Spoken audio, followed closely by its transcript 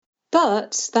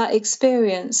But that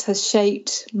experience has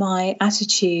shaped my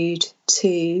attitude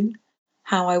to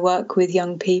how I work with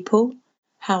young people,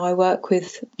 how I work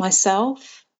with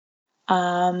myself.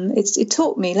 It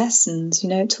taught me lessons,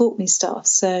 it taught me stuff.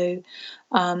 So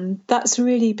that's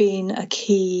really been a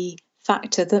key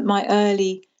factor, that my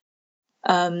early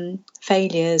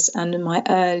failures and my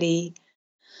early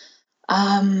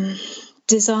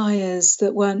desires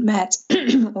that weren't met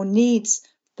or needs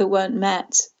that weren't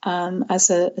met as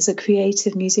a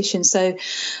creative musician. So,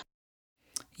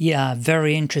 yeah,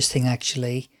 very interesting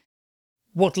actually.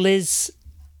 What Liz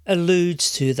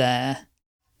alludes to there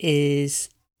is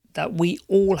that we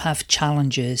all have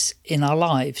challenges in our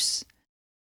lives,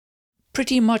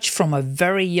 pretty much from a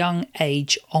very young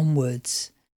age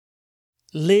onwards.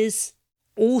 Liz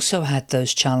also had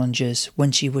those challenges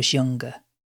when she was younger,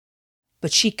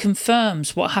 but she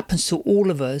confirms what happens to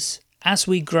all of us as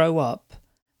we grow up.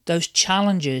 Those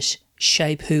challenges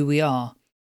shape who we are.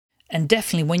 And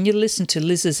definitely when you listen to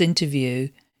Liz's interview,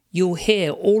 you'll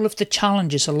hear all of the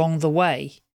challenges along the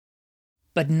way.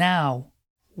 But now,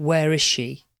 where is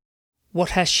she?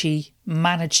 What has she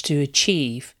managed to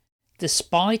achieve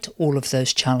despite all of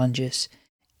those challenges?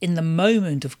 In the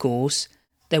moment, of course,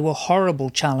 they were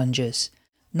horrible challenges,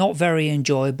 not very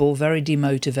enjoyable, very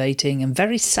demotivating and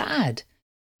very sad.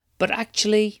 But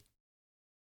actually,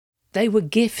 they were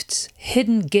gifts,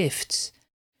 hidden gifts,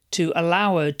 to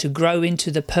allow her to grow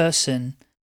into the person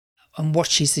and what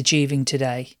she's achieving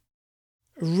today.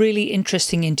 A really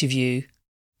interesting interview.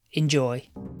 Enjoy.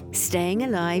 Staying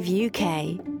Alive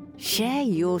UK. Share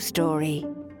your story.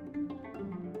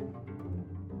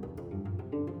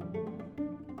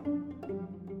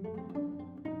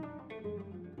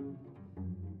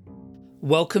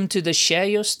 Welcome to the Share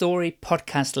Your Story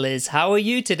podcast, Liz. How are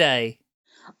you today?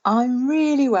 I'm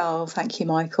really well, thank you,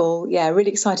 Michael. Yeah,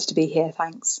 really excited to be here,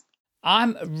 thanks.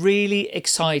 I'm really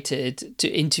excited to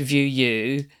interview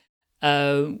you.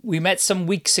 We met some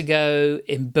weeks ago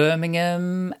in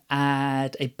Birmingham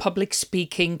at a public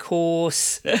speaking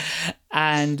course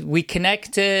and we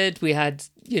connected. We had,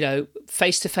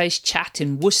 face-to-face chat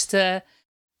in Worcester.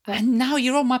 And now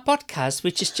you're on my podcast,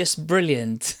 which is just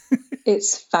brilliant.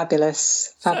 It's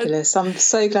fabulous, fabulous. I'm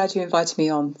so glad you invited me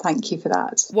on. Thank you for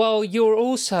that. Well, you're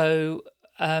also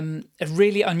a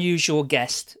really unusual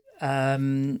guest.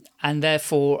 And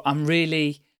therefore, I'm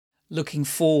really looking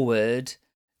forward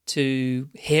to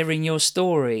hearing your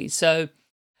story. So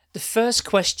the first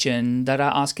question that I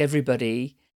ask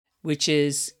everybody, which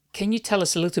is, can you tell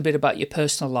us a little bit about your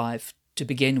personal life to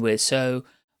begin with? So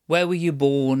where were you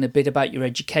born, a bit about your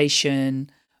education,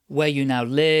 where you now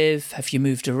live, have you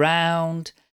moved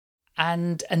around?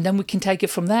 And then we can take it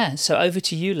from there. So over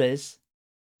to you, Liz.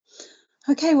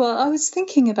 Okay, well, I was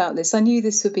thinking about this. I knew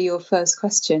this would be your first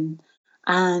question.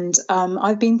 And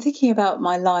I've been thinking about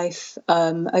my life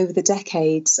over the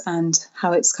decades and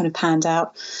how it's kind of panned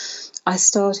out. I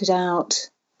started out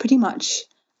pretty much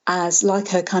as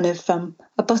like a kind of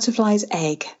a butterfly's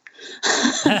egg.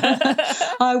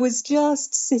 I was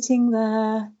just sitting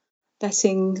there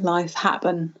letting life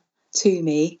happen to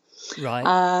me. Right.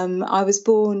 I was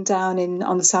born down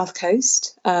on the south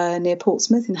coast near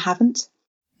Portsmouth in Havant.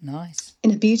 Nice.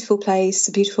 In a beautiful place,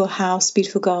 a beautiful house,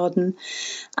 beautiful garden.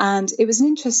 And it was an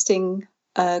interesting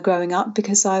growing up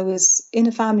because I was in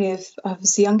a family I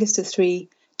was the youngest of three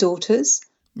daughters.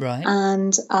 Right.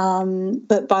 And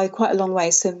but by quite a long way.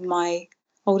 So my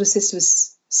older sister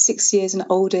was 8 years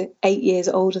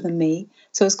older than me.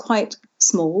 So I was quite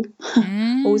small,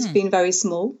 always been very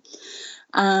small.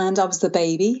 And I was the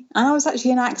baby, and I was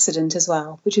actually an accident as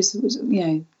well, which was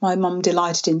my mum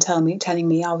delighted in telling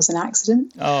me I was an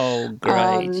accident. Oh,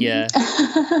 great, yeah.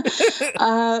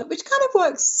 Which kind of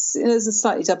works as a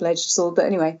slightly double-edged sword, but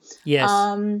anyway. Yes.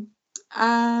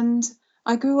 And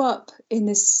I grew up in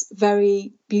this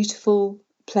very beautiful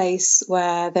place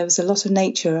where there was a lot of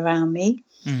nature around me,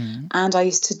 and I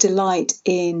used to delight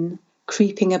in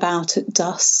creeping about at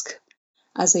dusk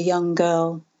as a young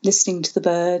girl, listening to the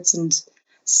birds and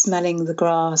smelling the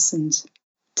grass and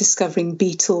discovering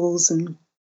beetles and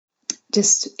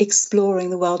just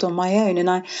exploring the world on my own. And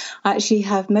I actually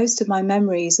have most of my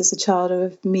memories as a child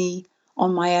of me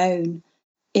on my own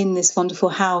in this wonderful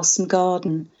house and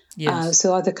garden. Yes.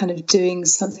 So either kind of doing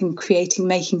something, creating,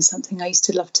 making something. I used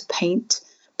to love to paint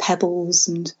pebbles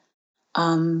and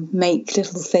make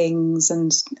little things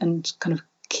and kind of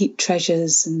keep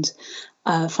treasures and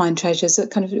find treasures,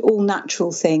 kind of all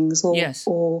natural things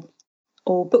or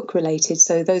book related.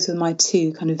 So those were my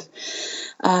two kind of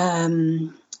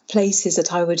places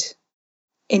that I would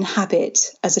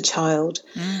inhabit as a child.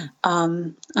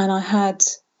 And I had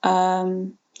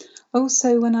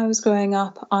also when I was growing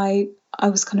up, I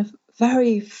was kind of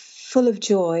very full of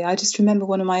joy. I just remember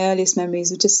one of my earliest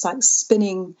memories of just like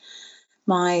spinning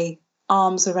my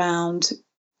arms around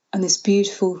and this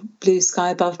beautiful blue sky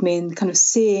above me, and kind of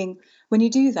seeing, when you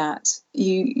do that,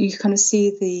 you kind of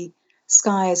see the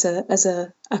sky as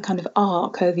a kind of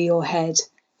arc over your head.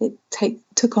 It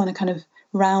took on a kind of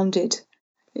rounded,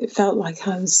 it felt like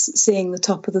I was seeing the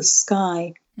top of the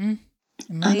sky. Amazing.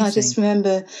 And I just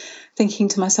remember thinking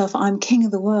to myself, I'm king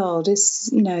of the world. It's,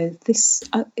 this,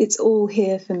 it's all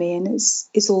here for me, and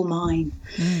it's all mine.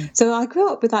 So I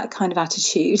grew up with that kind of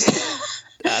attitude.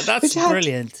 That's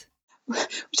brilliant.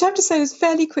 Which I have to say was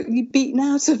fairly quickly beaten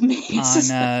out of me. I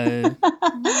know.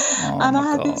 And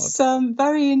I had this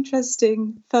very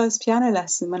interesting first piano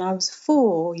lesson when I was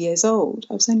 4 years old.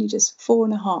 I was only just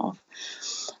 4.5.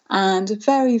 And a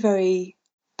very, very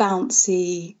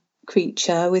bouncy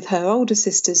creature with her older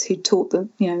sisters who taught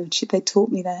them, they taught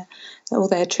me all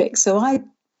their tricks. So I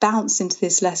bounced into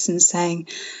this lesson saying,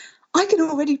 I can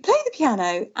already play the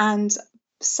piano, and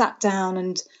sat down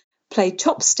and played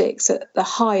chopsticks at the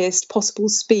highest possible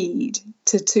speed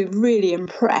to really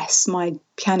impress my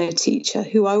piano teacher,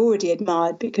 who I already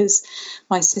admired because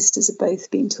my sisters had both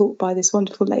been taught by this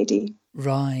wonderful lady.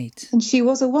 Right. And she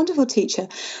was a wonderful teacher.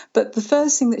 But the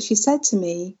first thing that she said to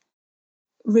me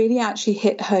really actually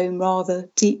hit home rather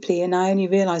deeply, and I only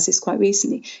realised this quite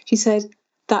recently. She said,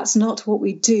 that's not what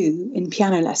we do in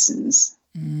piano lessons.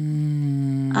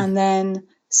 And then,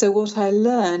 so what I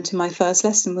learned in my first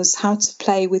lesson was how to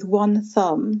play with one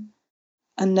thumb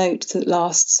a note that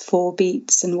lasts 4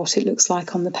 beats and what it looks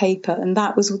like on the paper. And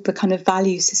that was the kind of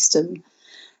value system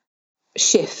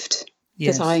shift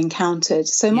that I encountered.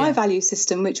 So my value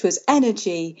system, which was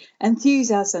energy,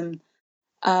 enthusiasm,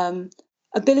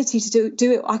 ability to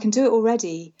do it, I can do it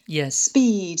already. Yes.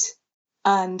 Speed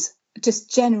and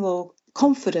just general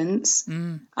confidence.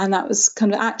 And that was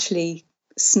kind of actually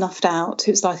snuffed out.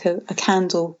 It was like a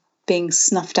candle being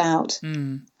snuffed out.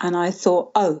 And I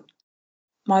thought, oh,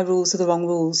 my rules are the wrong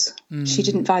rules. She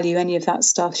didn't value any of that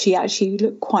stuff. She actually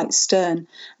looked quite stern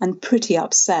and pretty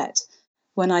upset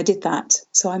when I did that.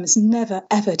 So I must never,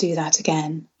 ever do that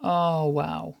again. Oh,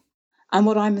 wow. And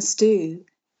what I must do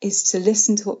is to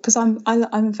listen to what, because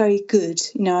I'm very good,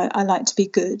 I like to be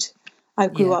good. I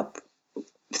grew up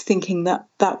thinking that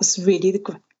was really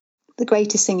the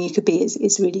greatest thing you could be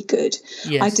is really good.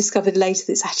 Yes. I discovered later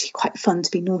that it's actually quite fun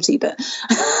to be naughty, but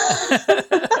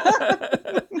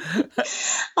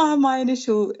my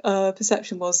initial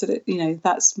perception was that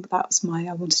that was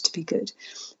I wanted to be good,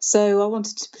 so I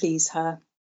wanted to please her,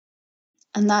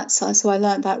 and so I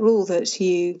learned that rule that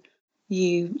you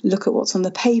look at what's on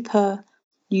the paper,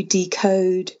 you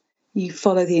decode, you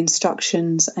follow the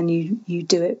instructions, and you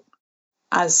do it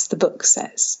as the book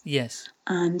says. Yes.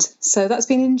 And so that's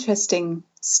been an interesting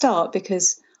start,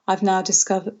 because I've now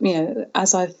discovered,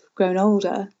 as I've grown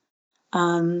older,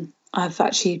 I've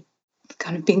actually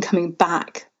kind of been coming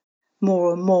back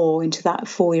more and more into that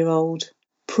 4-year-old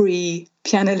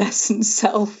pre-piano lesson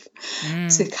self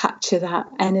to capture that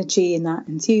energy and that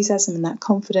enthusiasm and that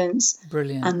confidence.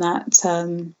 Brilliant. And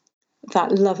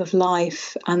that love of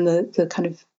life, and the kind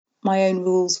of my own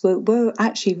rules were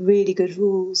actually really good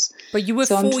rules. But you were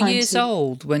 4 years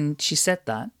old when she said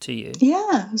that to you?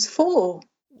 Yeah, I was 4.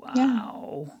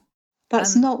 Wow. Yeah.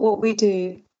 That's not what we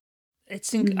do.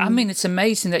 I mean, it's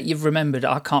amazing that you've remembered.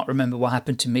 I can't remember what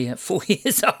happened to me at 4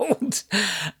 years old.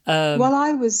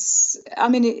 Well,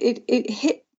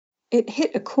 it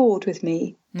hit a chord with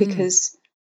me because,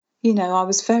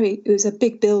 it was a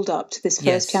big build up to this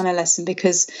first piano lesson,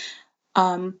 because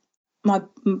my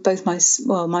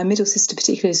middle sister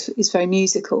particularly is very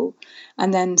musical,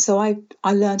 and then so I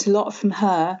learned a lot from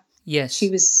her. Yes,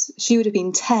 she would have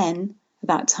been 10 at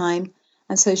that time,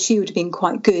 and so she would have been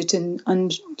quite good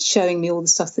and showing me all the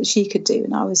stuff that she could do,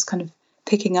 and I was kind of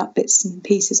picking up bits and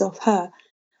pieces off her,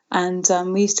 and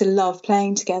we used to love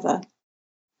playing together,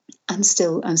 and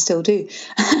still do.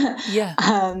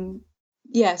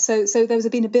 Yeah. So there's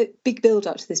been a big build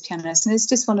up to this piano lesson. It's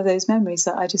just one of those memories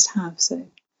that I just have. So.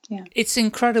 Yeah. It's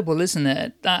incredible, isn't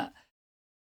it, that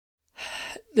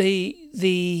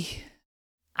the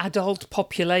adult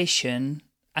population,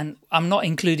 and I'm not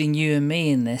including you and me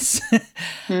in this,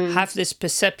 have this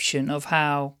perception of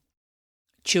how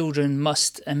children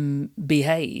must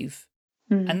behave.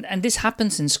 And this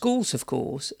happens in schools, of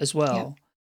course, as well,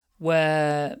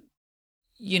 where,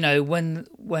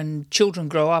 when children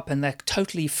grow up and they're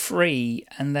totally free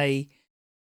and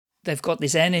they've got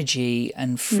this energy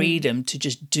and freedom to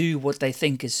just do what they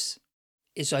think is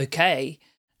okay,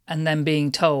 and then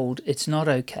being told it's not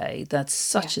okay, that's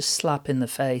such a slap in the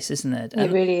face, isn't it? And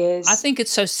it really is. I think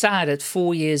it's so sad at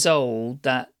 4 years old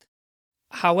that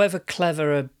however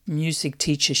clever a music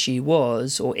teacher she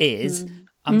was or is,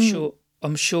 I'm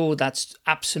sure that's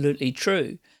absolutely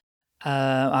true.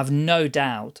 I've no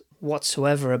doubt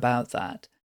whatsoever about that.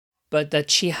 But that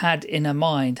she had in her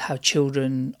mind how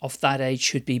children of that age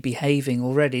should be behaving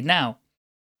already. Now,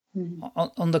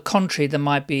 on the contrary, there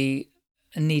might be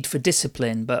a need for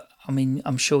discipline, but I mean,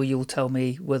 I'm sure you'll tell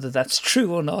me whether that's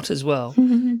true or not as well.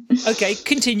 Okay,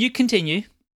 continue.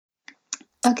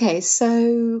 Okay,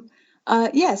 so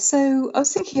so I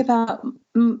was thinking about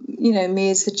me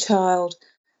as a child.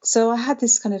 So I had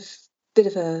this kind of bit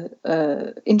of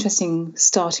a interesting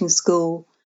starting school,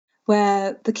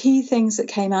 where the key things that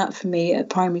came out for me at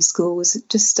primary school was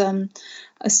just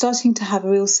starting to have a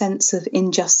real sense of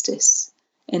injustice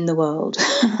in the world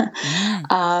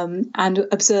and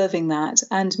observing that,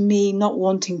 and me not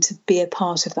wanting to be a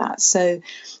part of that. So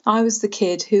I was the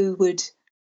kid who would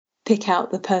pick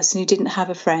out the person who didn't have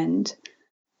a friend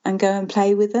and go and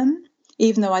play with them,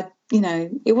 even though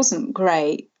it wasn't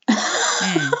great.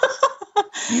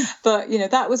 But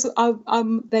that was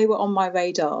they were on my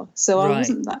radar, so I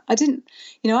wasn't that. I didn't,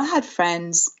 I had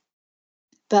friends,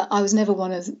 but I was never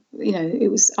one of,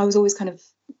 I was always kind of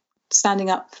standing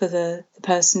up for the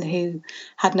person who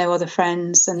had no other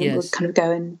friends and would kind of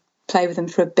go and play with them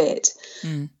for a bit.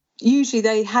 Usually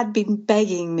they had been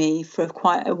begging me for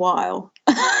quite a while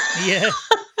to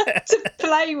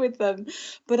play with them,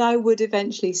 but I would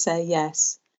eventually say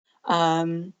yes.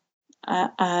 And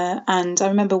I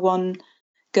remember one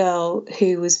girl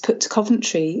who was put to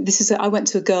Coventry. I went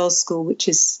to a girls' school, which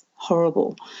is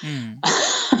horrible.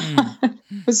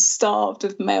 Was starved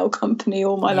of male company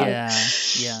all my life.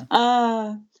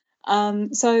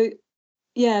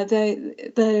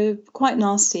 They're quite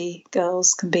nasty.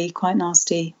 Girls can be quite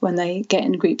nasty when they get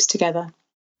in groups together.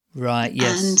 Right.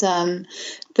 Yes. And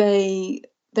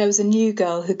there was a new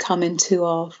girl who come into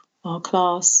our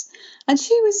class, and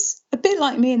she was a bit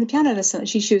like me in the piano lesson.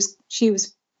 She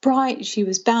was bright, she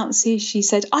was bouncy. She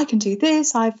said, I can do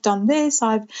this, I've done this,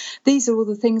 these are all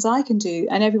the things I can do.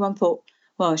 And everyone thought,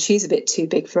 well, she's a bit too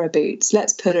big for her boots,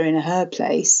 let's put her in her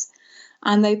place.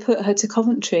 And they put her to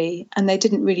Coventry, and they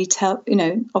didn't really tell,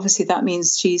 obviously that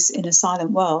means she's in a silent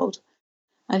world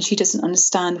and she doesn't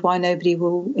understand why nobody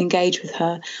will engage with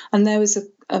her. And there was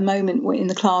a moment in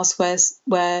the class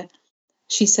where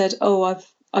she said, oh, I've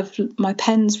my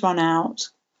pen's run out,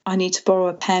 I need to borrow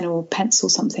a pen or pencil,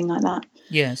 something like that.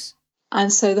 Yes.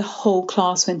 And so the whole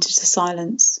class went into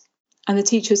silence. And the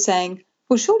teacher was saying,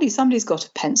 well, surely somebody's got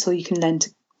a pencil you can lend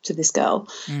to this girl.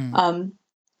 And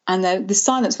the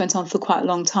silence went on for quite a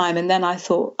long time. And then I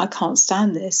thought, I can't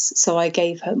stand this. So I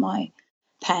gave her my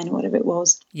pen, whatever it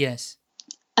was. Yes.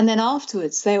 And then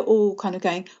afterwards, they were all kind of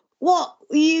going, what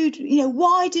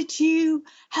why did you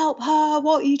help her?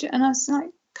 What are you doing? And I was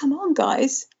like, come on,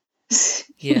 guys.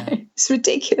 Yeah. It's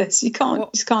ridiculous. You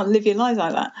can't live your life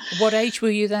like that. What age were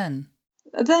you then?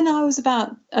 Then I was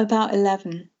about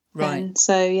 11. Right. Then.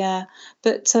 So yeah,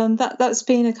 but that's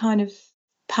been a kind of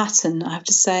pattern, I have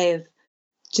to say, of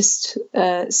just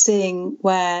seeing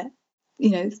where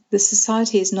the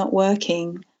society is not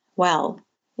working well.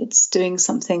 It's doing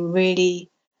something really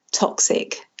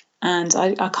toxic, and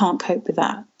I can't cope with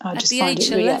that. I just find it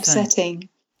really upsetting.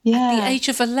 Yeah. At the age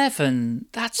of 11,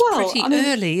 that's pretty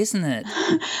early, isn't it?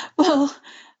 Well,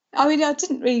 I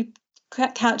didn't really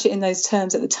couch it in those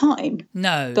terms at the time.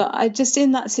 No. But I just,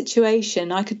 in that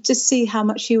situation, I could just see how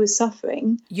much she was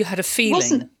suffering. You had a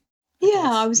feeling.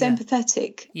 I was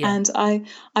empathetic. Yeah. And I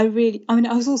really,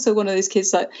 I was also one of those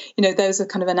kids that, there was a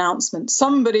kind of announcement,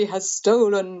 somebody has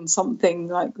stolen something,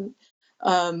 like,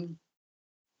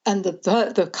 and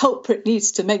the culprit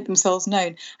needs to make themselves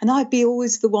known. And I'd be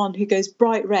always the one who goes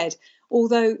bright red,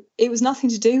 although it was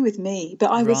nothing to do with me. But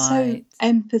I was so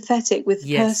empathetic with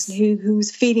the person who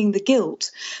was feeling the guilt,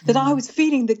 that I was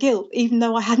feeling the guilt even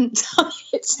though I hadn't done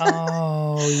it.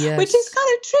 Oh, yes. Which is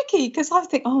kind of tricky, because I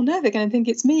think, oh, no, they're going to think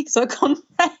it's me because I've gone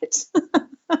red.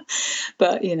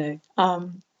 But,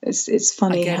 it's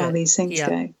funny how these things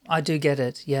go. I do get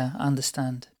it. Yeah, I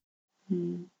understand.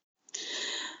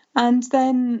 And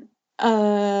then,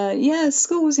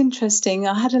 school was interesting.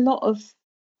 I had a lot of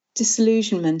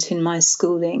disillusionment in my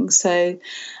schooling. So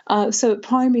at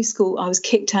primary school, I was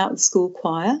kicked out of the school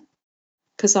choir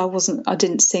because I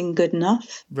didn't sing good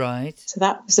enough. Right. So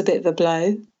that was a bit of a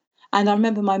blow. And I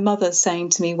remember my mother saying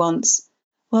to me once,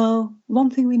 well, one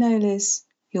thing we know, Liz,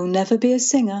 you'll never be a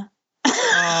singer.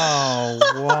 Oh,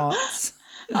 what?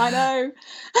 I know.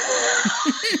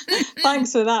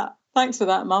 Thanks for that. Thanks for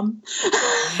that, Mum.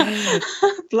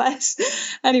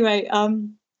 Bless. Anyway,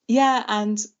 yeah,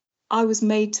 and I was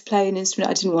made to play an instrument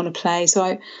I didn't want to play.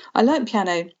 So I learnt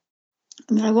piano,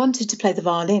 and then I wanted to play the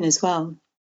violin as well.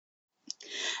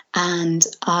 And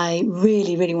I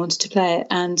really, really wanted to play it.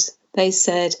 And they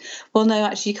said, well, no,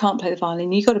 actually, you can't play the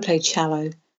violin. You've got to play cello.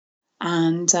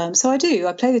 And so I do.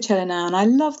 I play the cello now, and I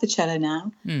love the cello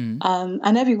now.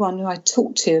 And everyone who I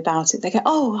talk to about it, they go,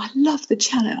 oh, I love the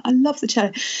cello. I love the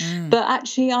cello. But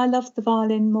actually, I loved the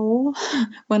violin more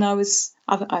when I love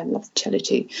the cello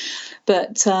too.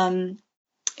 But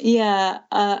yeah,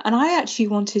 and I actually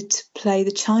wanted to play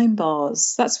the chime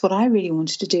bars. That's what I really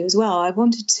wanted to do as well. I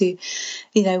wanted to,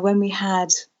 when we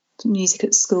had music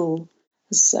at school,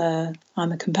 because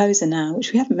I'm a composer now,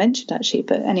 which we haven't mentioned actually,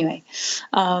 but anyway.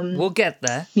 We'll get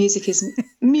there. Music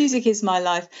is my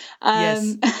life.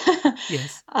 Yes.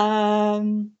 Yes.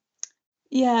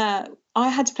 Yeah, I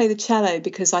had to play the cello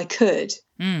because I could,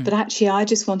 but actually I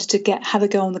just wanted to have a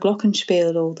go on the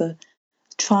glockenspiel or the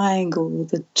triangle or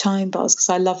the chime bars because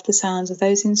I love the sounds of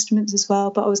those instruments as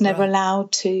well, but I was never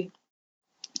allowed to.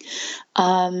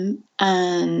 And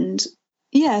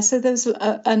yeah, so there was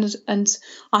and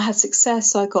I had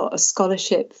success. I got a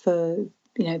scholarship for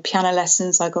piano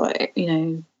lessons. I got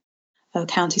a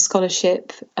county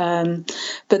scholarship.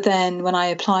 But then when I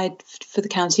applied for the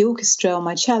county orchestra on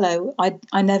my cello,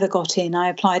 I never got in. I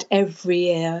applied every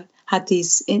year, had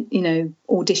these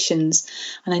auditions,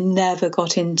 and I never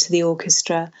got into the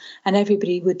orchestra. And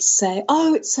everybody would say,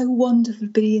 oh, it's so wonderful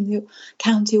to be in the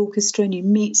county orchestra and you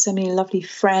meet so many lovely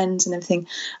friends and everything.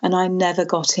 And I never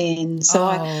got in. So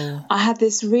I had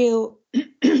this real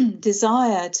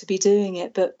desire to be doing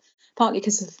it, but partly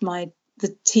because of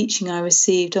the teaching I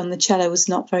received on the cello was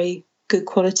not very good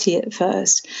quality at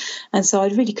first, and so I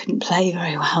really couldn't play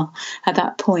very well at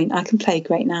that point. I can play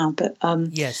great now, but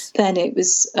yes, then it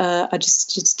was I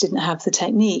just didn't have the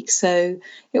technique, so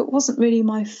it wasn't really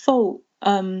my fault,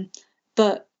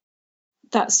 but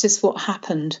that's just what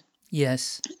happened.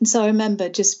 Yes. And so I remember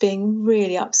just being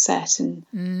really upset, and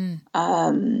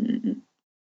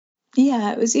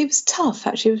yeah, it was tough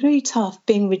actually. It was really tough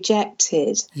being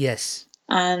rejected. Yes.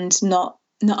 And not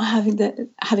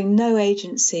having no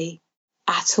agency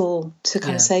at all to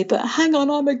kind of say, but hang on,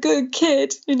 I'm a good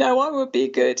kid, I would be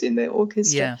good in the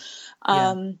orchestra.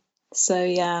 So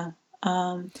yeah.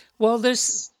 Well,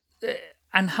 there's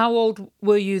and how old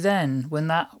were you then when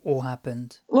that all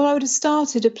happened? Well, I would have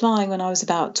started applying when I was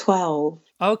about 12.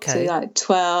 Okay. So like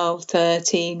 12,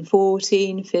 13,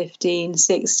 14, 15,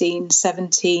 16,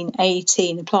 17,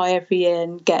 18, apply every year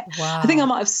and get... Wow. I think I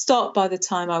might have stopped by the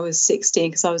time I was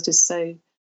 16 because I was just so...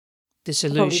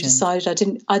 disillusioned. I probably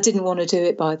decided I didn't want to do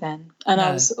it by then. And no.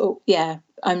 I was,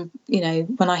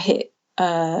 when I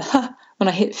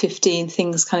hit 15,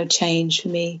 things kind of changed for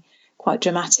me quite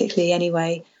dramatically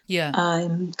anyway. Yeah.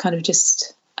 Kind of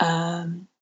just...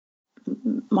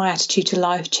 my attitude to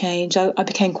life changed. I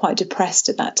became quite depressed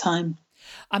at that time.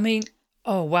 I mean,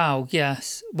 oh, wow,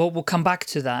 yes. Well, we'll come back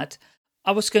to that.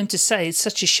 I was going to say it's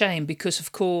such a shame because,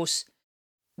 of course,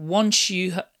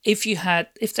 if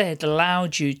they had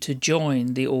allowed you to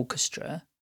join the orchestra,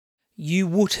 you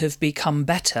would have become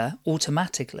better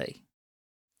automatically.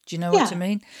 Do you know what I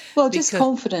mean? Well, just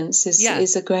confidence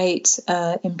is a great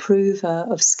improver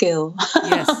of skill.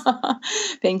 Yes.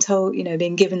 Being told,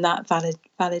 being given that valid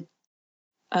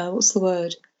what's the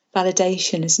word?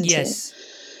 Validation, isn't it? Yes.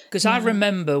 Because I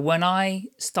remember when I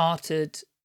started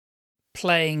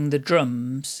playing the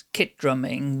drums, kit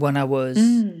drumming, when I was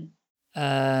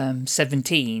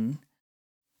 17,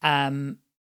 I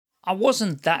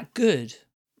wasn't that good,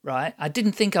 right? I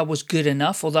didn't think I was good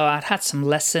enough, although I'd had some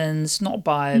lessons, not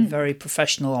by a very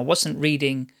professional. I wasn't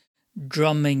reading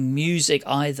drumming music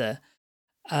either.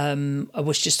 I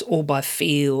was just all by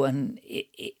feel and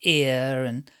ear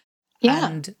and...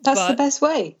 that's the best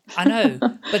way. I know.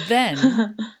 But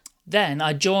then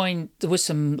I joined, there were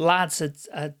some lads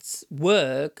at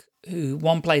work who,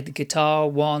 one played the guitar,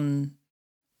 one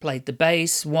played the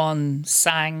bass, one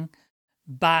sang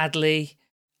badly,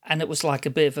 and it was like a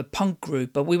bit of a punk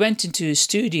group. But we went into a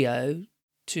studio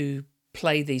to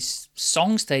play these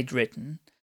songs they'd written,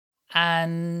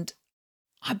 and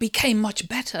I became much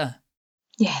better.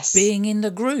 Yes. Being in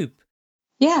the group.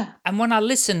 Yeah. And when I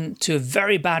listened to a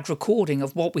very bad recording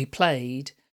of what we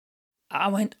played, I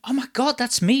went, oh my God,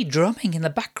 that's me drumming in the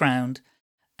background.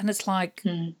 And it's like,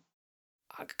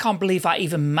 I can't believe I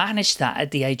even managed that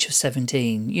at the age of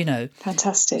 17,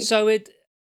 Fantastic. So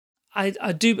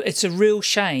it's a real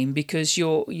shame because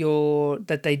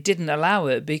that they didn't allow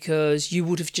it, because you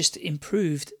would have just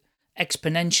improved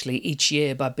exponentially each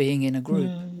year by being in a group.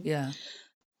 Yeah.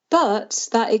 But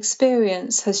that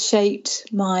experience has shaped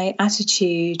my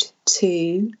attitude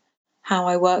to how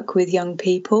I work with young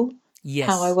people,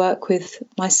 how I work with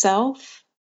myself.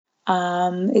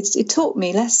 It taught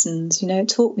me lessons, it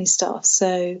taught me stuff.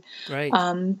 So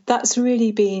that's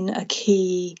really been a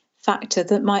key factor,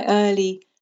 that my early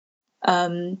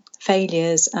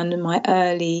failures and my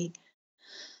early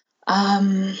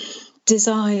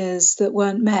desires that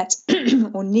weren't met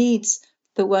or needs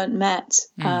that weren't met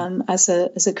as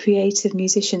a creative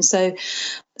musician. So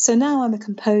now I'm a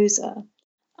composer,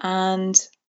 and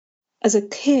as a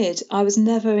kid, I was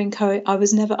never encouraged. I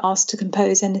was never asked to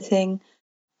compose anything.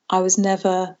 I was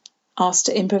never asked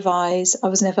to improvise. I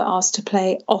was never asked to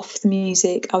play off the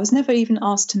music. I was never even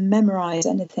asked to memorize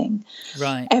anything.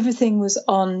 Right. Everything was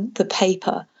on the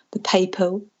paper, the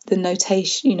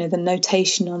notation, the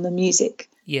notation on the music.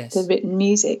 Yes. The written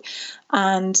music.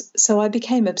 And so I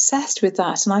became obsessed with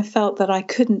that, and I felt that I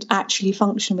couldn't actually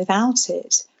function without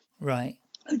it. Right.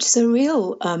 Which is a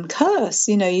real curse,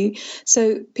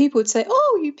 So people would say,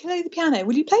 "Oh, you play the piano.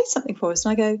 Will you play something for us?"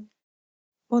 And I go,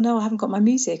 "Well, no, I haven't got my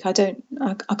music. I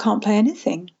can't play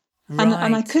anything." Right.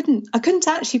 And I couldn't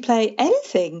actually play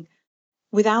anything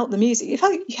without the music. If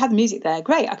you had the music there,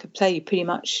 great, I could play pretty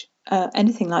much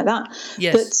anything like that.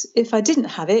 Yes. But if I didn't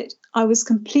have it, I was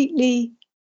completely...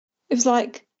 It was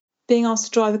like being asked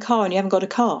to drive a car and you haven't got a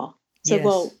car. So,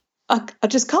 well, I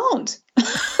just can't. I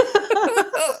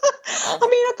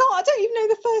can't. I don't even know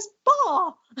the first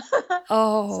bar.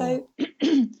 Oh.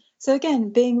 So again,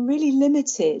 being really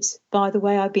limited by the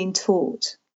way I've been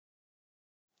taught.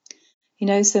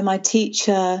 So my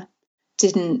teacher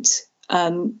didn't...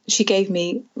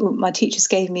 my teachers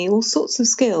gave me all sorts of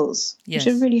skills, which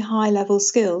are really high-level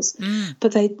skills.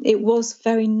 But it was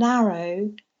very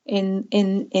narrow in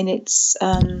its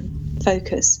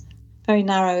focus, very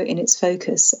narrow in its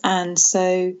focus. And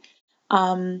so,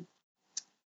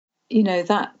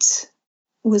 that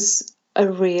was a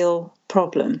real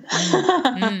problem,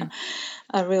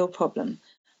 a real problem.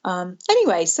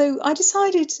 Anyway, so I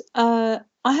decided I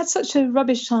had such a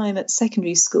rubbish time at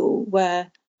secondary school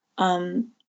where I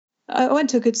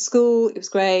went to a good school. It was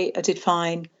great. I did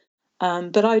fine.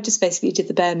 But I just basically did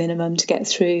the bare minimum to get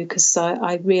through, because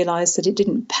I realised that it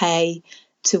didn't pay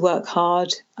to work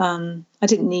hard. I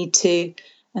didn't need to,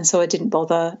 and so I didn't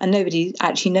bother. And nobody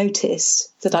actually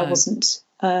noticed that I wasn't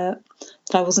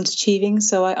achieving.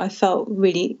 So I felt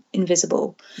really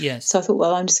invisible. Yes. So I thought,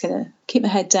 well, I'm just going to keep my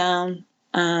head down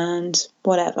and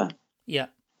whatever. Yeah.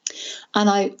 And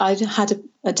I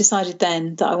decided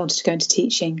then that I wanted to go into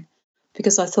teaching,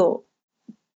 because I thought,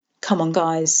 come on,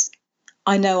 guys,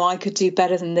 I know I could do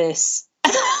better than this.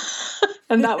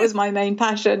 And that was my main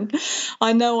passion.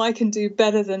 I know I can do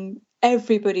better than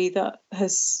everybody that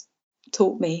has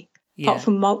taught me. Apart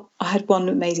from I had one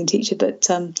amazing teacher, but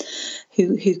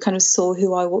who kind of saw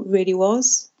who I really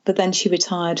was. But then she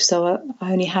retired, so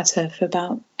I only had her for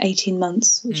about 18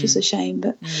 months, which is a shame.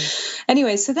 But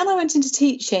anyway, so then I went into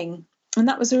teaching, and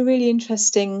that was a really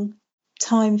interesting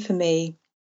time for me.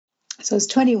 So I was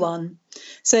 21.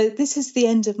 So this is the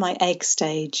end of my egg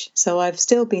stage. So I've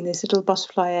still been this little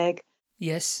butterfly egg.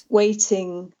 Yes.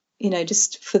 Waiting,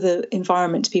 just for the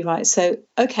environment to be right. So,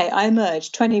 okay, I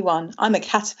emerged, 21. I'm a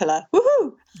caterpillar.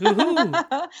 Woohoo!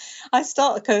 Woohoo! I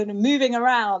start kind of moving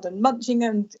around and munching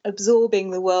and absorbing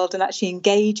the world and actually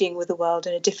engaging with the world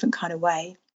in a different kind of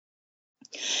way.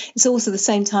 It's also the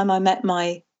same time I met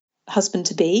my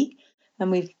husband-to-be,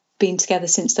 and we've been together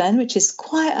since then, which is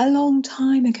quite a long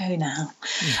time ago now.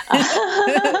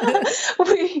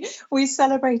 We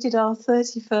celebrated our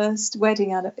 31st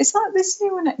wedding. Is that this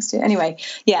year or next year? Anyway,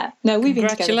 we've been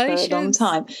together for a long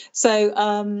time. So,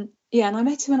 and I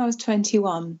met him when I was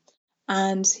 21,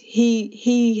 and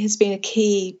he has been a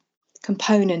key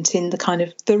component in the kind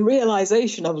of the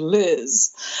realization of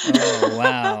Liz. Oh,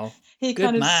 wow. He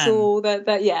kind of saw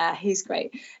that, he's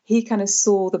great. He kind of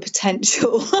saw the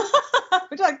potential,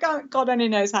 which God only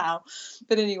knows how.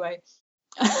 But anyway,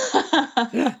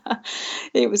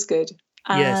 it was good.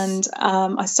 Yes. And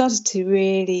I started to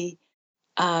really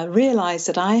realize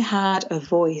that I had a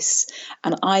voice,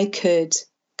 and I could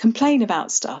complain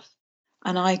about stuff,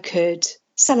 and I could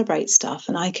celebrate stuff,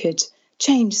 and I could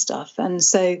change stuff. And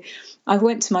so I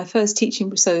went to my first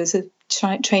teaching. So as a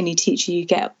trainee teacher, you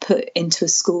get put into a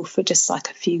school for just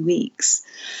like a few weeks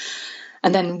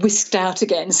and then whisked out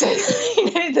again. So,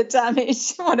 the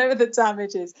damage, whatever the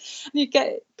damage is, you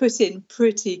get put in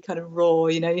pretty kind of raw,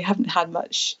 you haven't had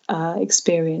much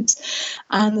experience.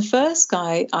 And the first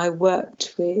guy I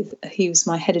worked with, he was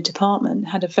my head of department,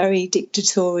 had a very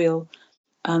dictatorial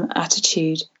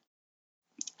attitude.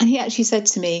 And he actually said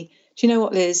to me, do you know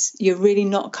what, Liz? You're really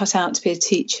not cut out to be a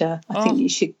teacher. I think you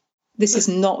should. This is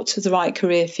not the right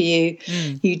career for you.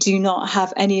 You do not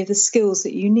have any of the skills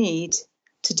that you need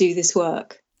to do this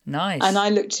work. Nice. And I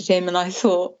looked at him and I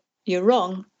thought, you're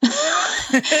wrong.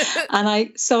 And I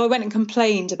went and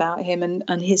complained about him,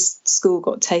 and his school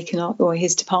got taken off, or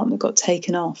his department got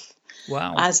taken off.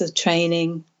 Wow. As a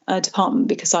training department,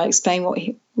 because I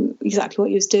explained exactly what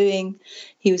he was doing.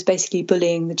 He was basically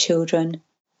bullying the children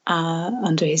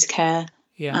under his care.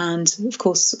 Yeah. And of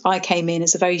course, I came in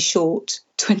as a very short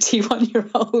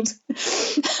 21-year-old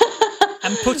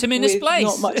and put him in his place.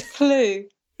 Not much clue.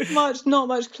 Not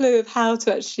much clue of how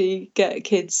to actually get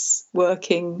kids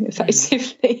working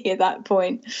effectively at that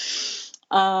point.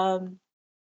 Because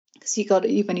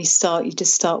when you start, you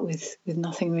just start with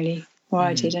nothing really. Or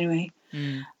I did anyway.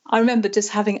 I remember just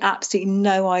having absolutely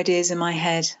no ideas in my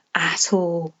head at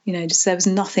all. Just there was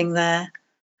nothing there.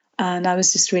 And I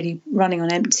was just really running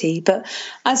on empty. But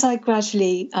as I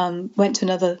gradually went to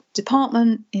another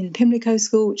department in Pimlico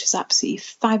School, which is absolutely a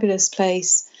fabulous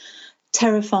place,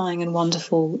 terrifying and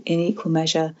wonderful in equal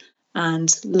measure,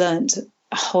 and learnt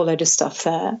a whole load of stuff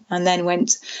there. And then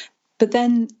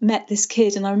met this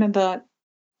kid. And I remember,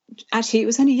 actually, it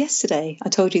was only yesterday I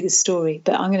told you this story,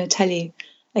 but I'm going to tell you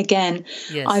again.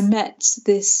 Yes. I met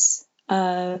this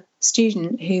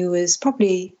student who was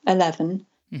probably 11.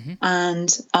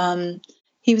 And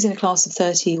he was in a class of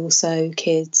 30 or so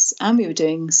kids, and we were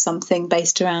doing something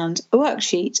based around a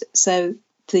worksheet. So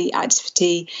the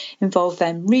activity involved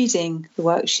them reading the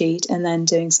worksheet and then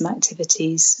doing some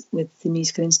activities with the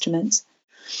musical instruments.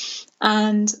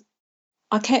 And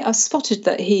I spotted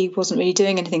that he wasn't really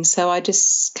doing anything, so I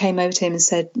just came over to him and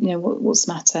said, what's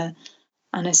the matter?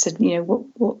 And I said,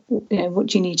 what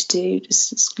do you need to do?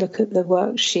 Just look at the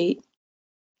worksheet.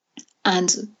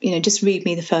 And, just read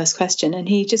me the first question. And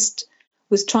he just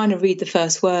was trying to read the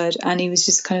first word, and he was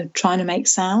just kind of trying to make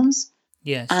sounds.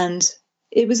 Yes. And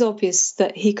it was obvious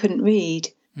that he couldn't read,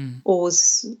 or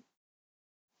was,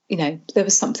 there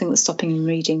was something that's stopping him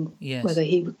reading. Yes. Whether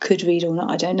he could read or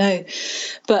not, I don't know.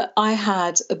 But I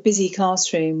had a busy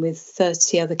classroom with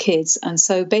 30 other kids. And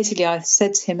so basically I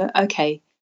said to him, okay,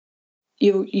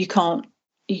 you can't,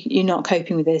 you're not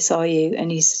coping with this, are you? And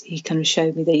he kind of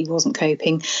showed me that he wasn't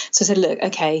coping. So I said, look,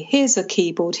 okay, here's a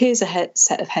keyboard, here's a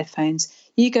set of headphones.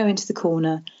 You go into the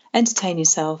corner, entertain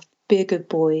yourself, be a good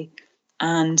boy,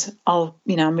 and I'm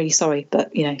really sorry,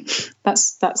 but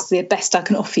that's the best I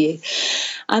can offer you.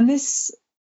 And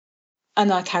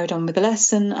I carried on with the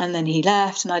lesson, and then he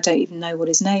left, and I don't even know what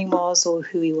his name was or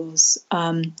who he was.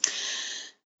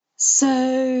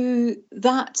 So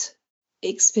that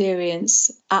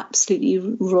experience absolutely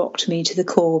rocked me to the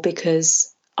core,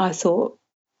 because I thought,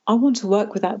 I want to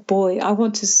work with that boy. I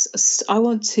want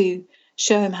to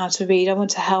show him how to read. I want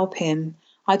to help him.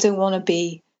 I don't want to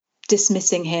be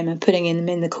dismissing him and putting him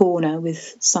in the corner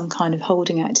with some kind of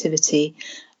holding activity,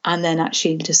 and then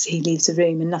actually just he leaves the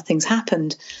room and nothing's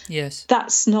happened. Yes.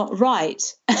 That's not right.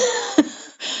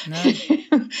 No.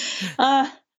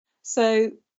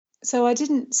 So I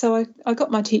didn't. So I got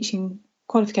my teaching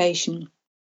qualification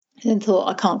and then thought,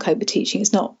 I can't cope with teaching.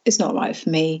 It's not right for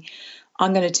me.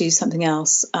 I'm going to do something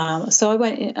else. So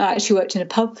I actually worked in a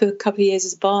pub for a couple of years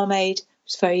as a barmaid. It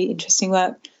was very interesting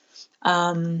work.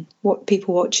 What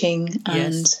people watching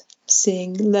and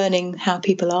learning how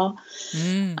people are.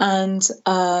 And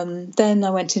then I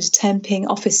went into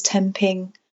office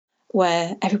temping,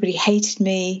 where everybody hated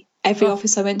me. Every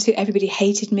office I went to, everybody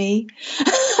hated me.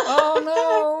 Oh,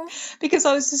 no. Because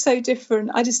I was just so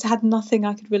different. I just had nothing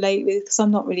I could relate with, because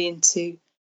I'm not really into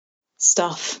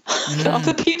stuff that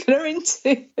other people are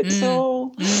into at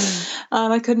all.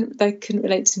 And they couldn't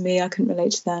relate to me. I couldn't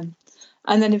relate to them.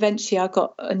 And then eventually I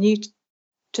got a new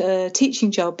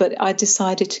teaching job, but I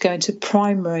decided to go into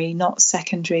primary, not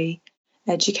secondary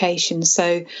education.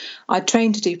 So I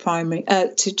trained to do primary, I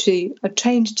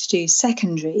trained to do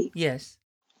secondary. Yes.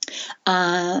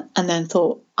 And then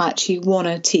thought, I actually want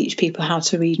to teach people how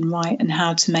to read and write and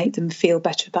how to make them feel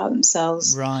better about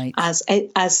themselves. Right.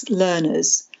 As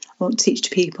learners. I want to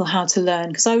teach people how to learn,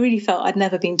 because I really felt I'd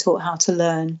never been taught how to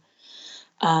learn.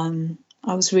 I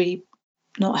was really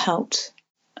not helped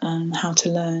how to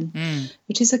learn,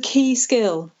 which is a key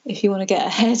skill if you want to get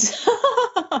ahead.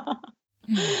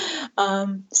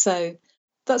 So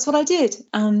that's what I did.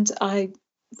 And I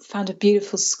found a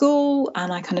beautiful school,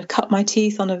 and I kind of cut my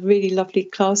teeth on a really lovely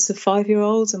class of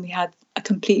 5-year-olds, and we had a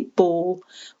complete ball.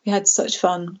 We had such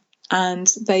fun,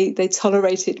 and they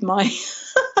tolerated my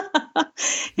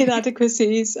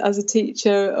inadequacies as a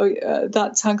teacher at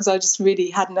that time, because I just really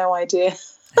had no idea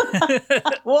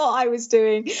what I was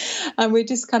doing. And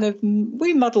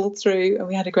we muddled through and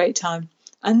we had a great time.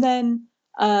 And then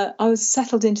I was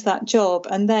settled into that job.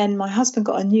 And then my husband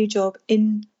got a new job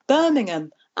in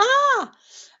Birmingham.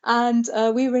 And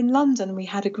we were in London. We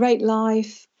had a great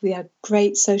life. We had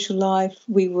great social life.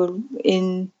 We were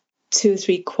in 2 or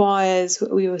 3 choirs.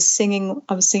 We were singing.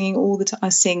 I was singing all the time. I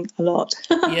sing a lot,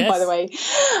 Yes. by the way.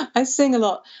 I sing a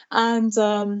lot. And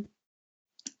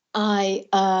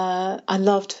I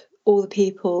loved all the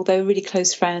people. They were really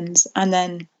close friends. And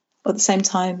then at the same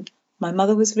time, my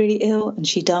mother was really ill and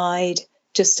she died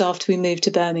just after we moved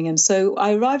to Birmingham. So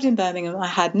I arrived in Birmingham. I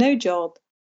had no job.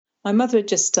 My mother had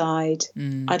just died.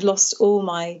 I'd lost all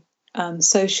my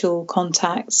social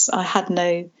contacts. I had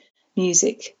no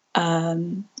music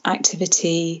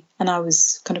activity, and I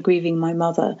was kind of grieving my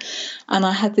mother. And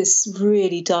I had this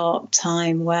really dark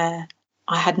time where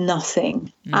I had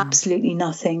nothing, absolutely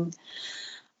nothing.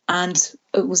 And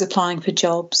I was applying for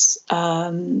jobs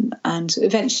and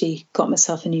eventually got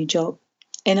myself a new job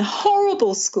in a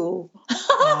horrible school.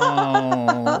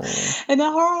 Oh. In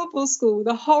a horrible school with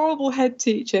a horrible head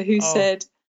teacher who said,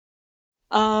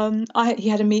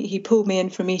 he pulled me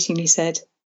in for a meeting and he said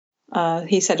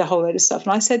a whole load of stuff.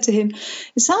 And I said to him,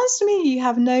 it sounds to me you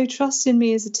have no trust in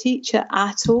me as a teacher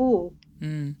at all.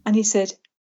 And he said,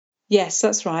 yes,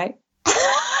 that's right.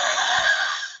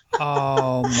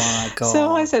 Oh my God.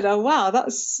 So I said, oh, wow,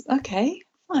 that's okay,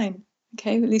 fine.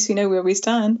 Okay, at least we know where we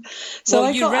stand. So well,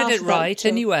 I you got read out it of that right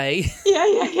job. anyway. Yeah,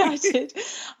 I did.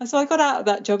 So I got out of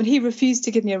that job and he refused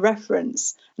to give me a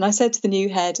reference. And I said to the new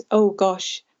head, oh,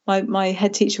 gosh, my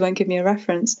head teacher won't give me a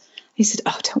reference. He said,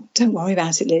 oh, don't worry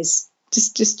about it, Liz.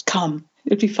 Just come.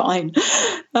 It'll be fine.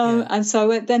 And so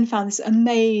I then found this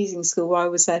amazing school where I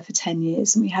was there for 10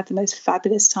 years and we had the most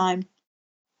fabulous time.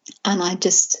 And I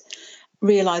just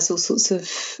realised all sorts of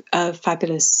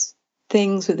fabulous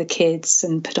things with the kids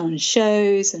and put on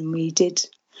shows, and we did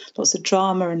lots of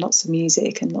drama and lots of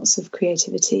music and lots of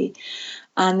creativity.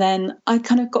 And then I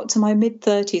kind of got to my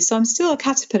mid-30s, so I'm still a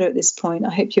caterpillar at this point. I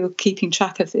hope you're keeping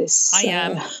track of this. I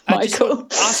am. Michael. I just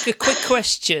want to ask a quick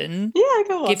question. Yeah,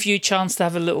 go on. Give you a chance to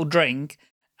have a little drink.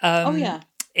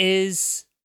 Is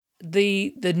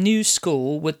the new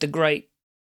school with the great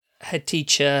head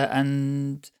teacher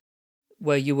and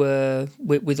where you were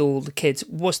with all the kids,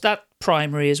 was that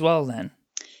primary as well then?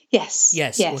 Yes.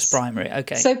 It was primary.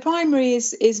 Okay. So primary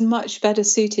is much better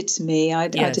suited to me, I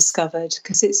discovered,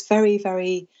 because it's very,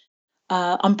 very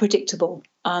unpredictable.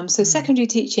 So secondary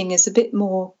teaching is a bit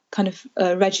more kind of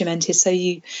regimented. So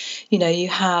you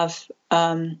have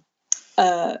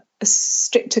a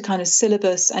stricter kind of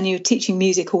syllabus and you're teaching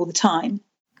music all the time.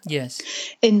 Yes.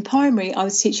 In primary, I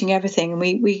was teaching everything, and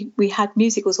we had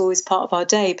music was always part of our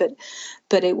day,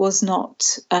 but it was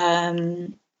not. I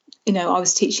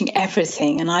was teaching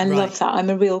everything, and I love that.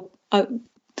 I'm a real.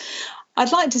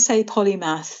 I'd like to say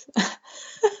polymath,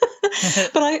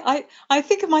 but I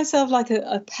think of myself like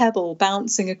a pebble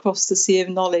bouncing across the sea of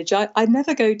knowledge. I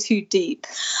never go too deep.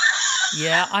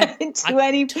 Yeah, I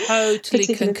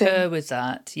totally concur with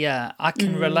that. Yeah, I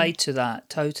can relate to that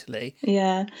totally.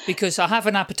 Yeah. Because I have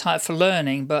an appetite for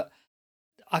learning, but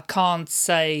I can't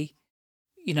say,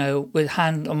 with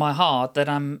hand on my heart that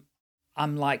I'm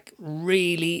like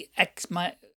really,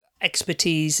 my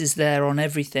expertise is there on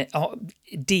everything,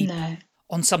 deep,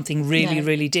 on something really,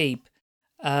 really deep.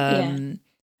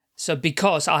 So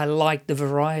because I like the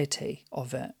variety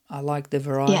of it.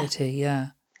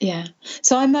 Yeah.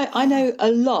 So I know a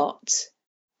lot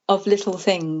of little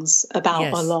things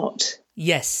about a lot.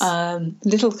 Yes.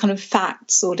 Little kind of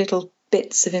facts or little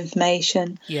bits of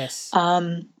information. Yes.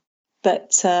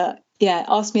 But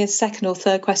ask me a second or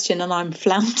third question and I'm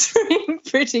floundering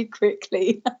pretty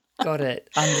quickly. Got it.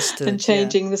 Understood. And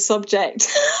changing the subject.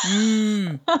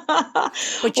 But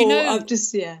I'm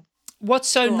just, what's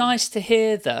so nice to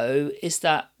hear, though, is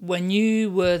that when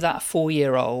you were that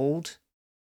 4-year-old,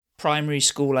 primary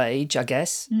school age, I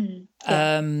guess,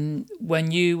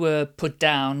 when you were put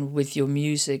down with your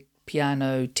music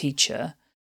piano teacher,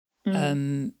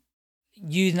 you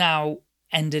now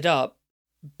ended up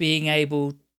being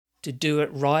able to do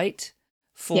it right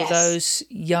for those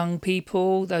young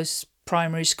people, those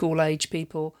primary school age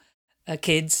people,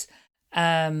 kids,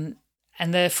 and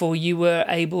therefore you were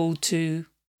able to,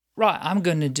 right, I'm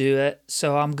going to do it,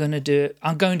 so I'm going to do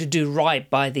right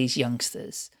by these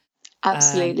youngsters.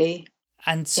 Absolutely.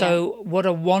 And so what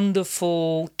a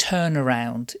wonderful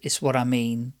turnaround is what I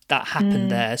mean that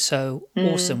happened there. So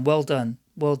awesome. Well done.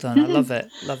 I love it.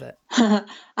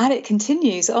 And it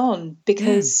continues on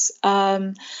because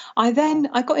I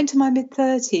got into my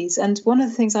mid-30s, and one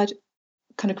of the things I'd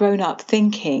kind of grown up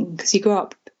thinking, because you grow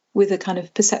up with a kind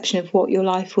of perception of what your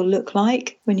life will look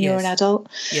like when you're an adult.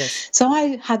 Yes. So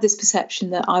I had this perception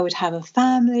that I would have a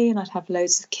family and I'd have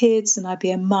loads of kids and I'd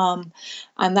be a mum.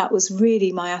 And that was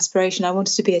really my aspiration. I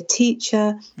wanted to be a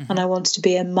teacher and I wanted to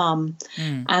be a mum.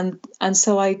 And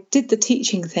so I did the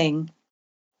teaching thing.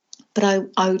 But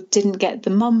I didn't get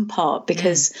the mum part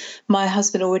because my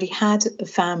husband already had a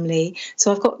family.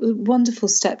 So I've got wonderful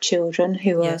stepchildren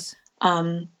who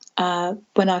are,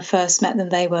 when I first met them,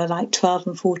 they were like 12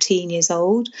 and 14 years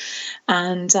old.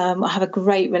 And I have a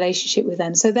great relationship with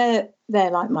them. So they're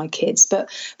like my kids. But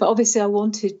obviously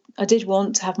I did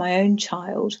want to have my own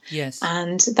child. Yes.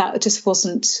 And that just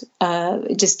wasn't,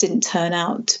 it just didn't turn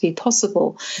out to be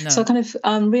possible. No. So I kind of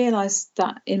realised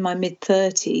that in my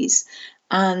mid-30s.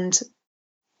 And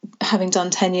having done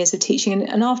 10 years of teaching,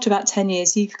 and after about 10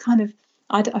 years, you've kind of,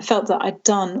 I felt that I'd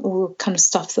done all the kind of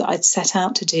stuff that I'd set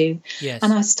out to do. Yes.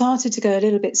 And I started to go a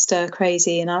little bit stir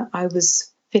crazy, and I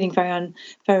was feeling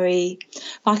very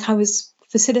like I was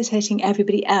facilitating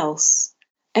everybody else.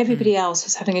 Everybody else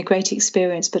was having a great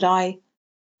experience, but I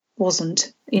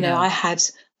wasn't. I had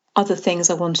other things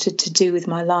I wanted to do with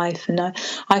my life, and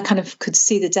I kind of could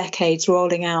see the decades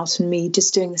rolling out and me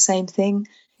just doing the same thing.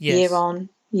 Yes. Year on,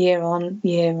 year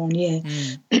on year.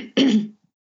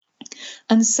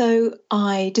 And so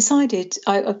I decided,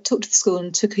 I talked to the school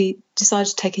and decided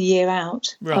to take a year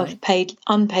out of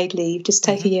unpaid leave, just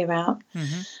take a year out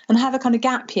and have a kind of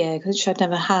gap year, which I'd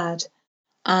never had.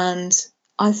 And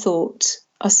I thought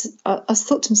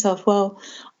to myself, well,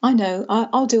 I know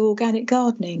I'll do organic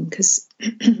gardening because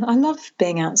I love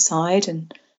being outside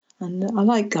and I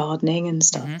like gardening and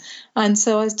stuff. And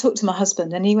so I talked to my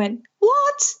husband and he went,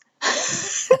 what?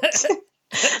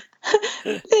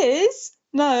 Liz,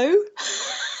 no.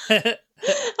 I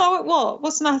went, what?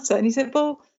 What's the matter? And he said,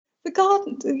 well, the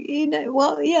garden,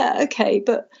 well, yeah, okay,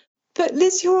 but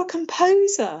Liz, you're a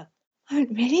composer. I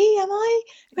went, really? Am I?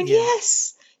 He went,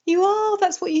 yes, you are.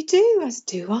 That's what you do. I said,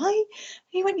 do I? And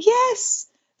he went, yes.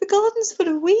 The garden's full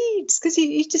of weeds because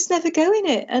you just never go in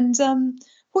it. And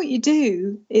what you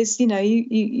do is,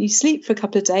 you sleep for a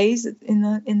couple of days in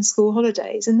the school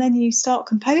holidays, and then you start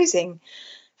composing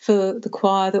for the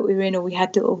choir that we were in, or we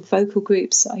had little vocal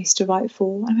groups that I used to write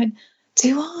for. I went,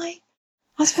 do I?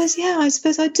 I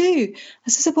suppose I do. I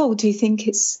said, well, do you think?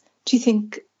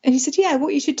 And he said, yeah,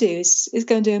 what you should do is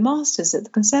go and do a master's at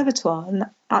the Conservatoire. And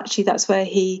actually that's where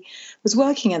he was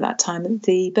working at that time, at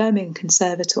the Birmingham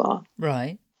Conservatoire.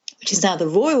 Right. Which is now the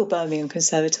Royal Birmingham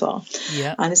Conservatoire.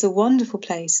 Yeah. And it's a wonderful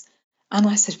place. And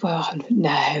I said, well,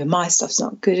 no, my stuff's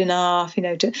not good enough.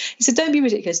 He said, don't be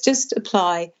ridiculous, just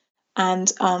apply.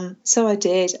 And so I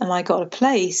did, and I got a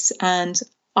place, and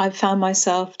I found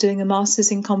myself doing a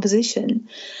master's in composition,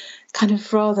 kind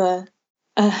of rather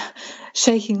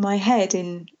shaking my head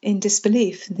in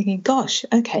disbelief and thinking, gosh,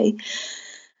 okay.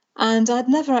 And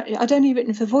I'd only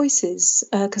written for voices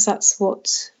because that's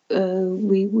what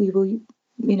we were,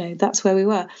 that's where we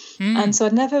were. And so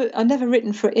I'd never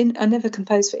written I never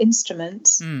composed for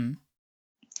instruments.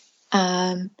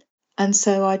 And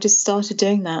so I just started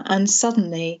doing that, and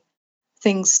suddenly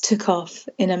things took off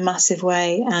in a massive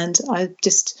way, and I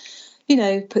just,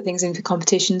 put things in for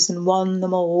competitions and won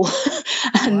them all,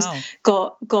 and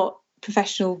got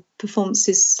professional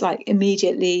performances like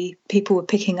immediately. People were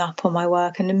picking up on my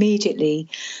work, and immediately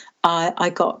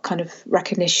I got kind of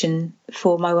recognition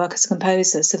for my work as a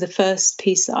composer. So the first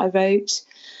piece that I wrote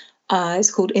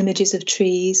is called Images of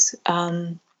Trees,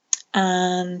 and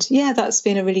that's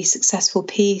been a really successful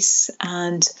piece,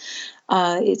 and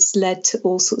it's led to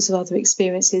all sorts of other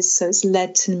experiences. So it's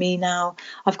led to me now,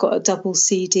 I've got a double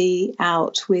CD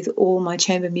out with all my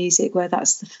chamber music, where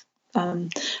that's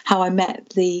how I met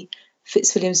the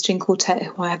Fitzwilliam String Quartet,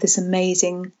 who I have this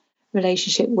amazing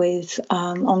relationship with,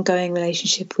 ongoing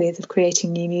relationship with, of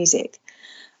creating new music.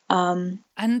 And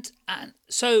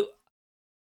so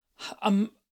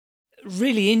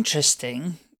really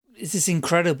interesting. This is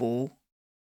incredible.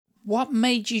 What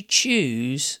made you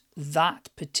choose that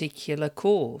particular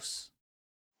course?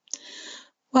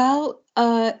 Well,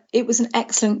 it was an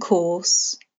excellent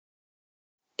course.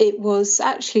 It was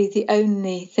actually the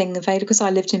only thing available because I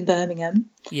lived in Birmingham.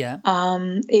 Yeah.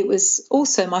 It was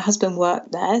also, my husband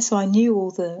worked there, so I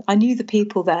knew the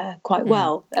people there quite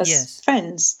well as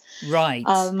friends. Right.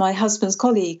 My husband's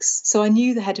colleagues. So I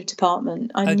knew the head of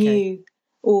department. I knew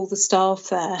all the staff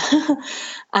there.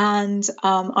 And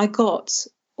I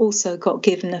got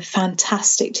given a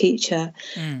fantastic teacher,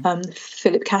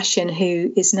 Philip Cashin,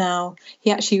 who is now, he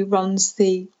actually runs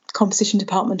the composition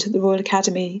department at the Royal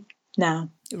Academy now.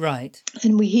 Right.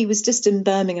 And he was just in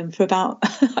Birmingham for about,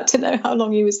 I don't know how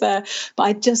long he was there, but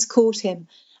I just caught him,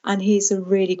 and he's a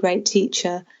really great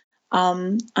teacher.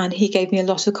 And he gave me a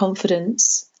lot of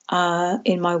confidence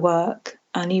in my work,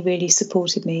 and he really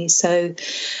supported me. So,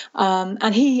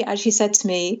 and he actually said to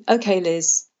me, "Okay,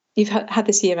 Liz, you've had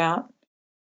this year out.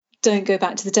 Don't go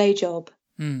back to the day job."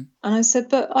 And I said,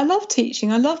 "But I love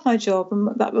teaching. I love my job, and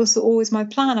that was always my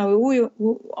plan. I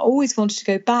always wanted to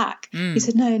go back." He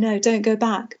said, "No, don't go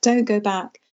back. Don't go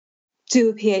back. Do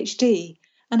a PhD."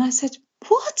 And I said,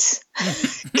 "What? Are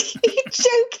you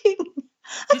joking?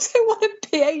 I don't want a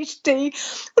PhD.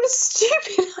 What a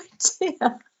stupid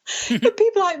idea. But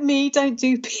people like me don't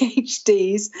do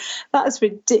PhDs. That's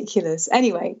ridiculous."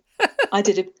 Anyway, I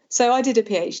did a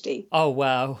PhD. Oh,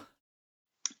 wow.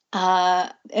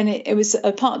 And it was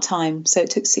a part-time, so it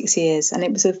took 6 years, and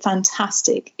it was a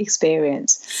fantastic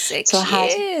experience. 6 years? I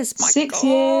had years? My 6 God.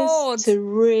 years to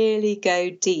really go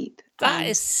deep. That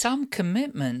is some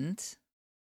commitment.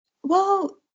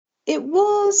 Well, it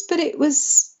was, but it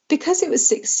was because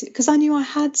I knew I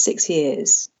had 6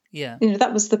 years. Yeah.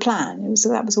 That was the plan.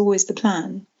 That was always the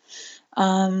plan.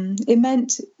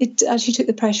 It actually took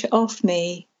the pressure off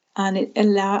me, and it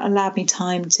allowed me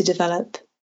time to develop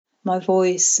my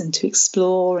voice and to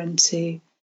explore and to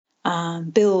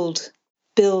build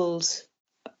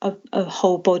a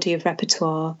whole body of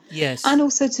repertoire. Yes. And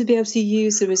also to be able to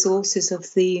use the resources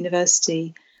of the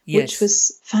university, which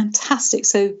was fantastic.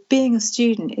 So being a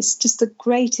student is just the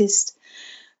greatest.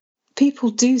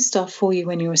 People do stuff for you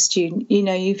when you're a student.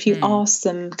 If you ask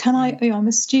them, "Can I? I'm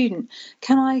a student.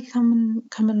 Can I come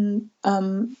and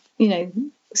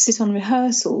sit on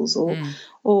rehearsals,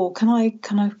 or can I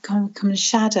come and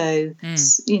shadow?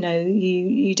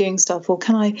 You doing stuff, or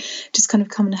can I just kind of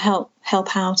come and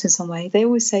help out in some way?" They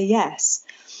always say yes,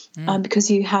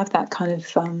 because you have that kind of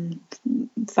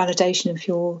validation of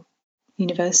your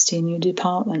university and your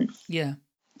department. Yeah.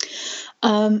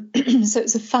 So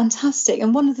it's a fantastic,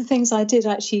 and one of the things I did,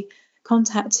 I actually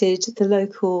contacted the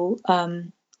local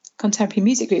contemporary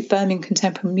music group, Birmingham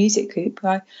Contemporary Music Group.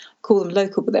 I call them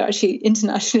local, but they're actually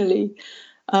internationally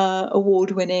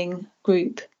award-winning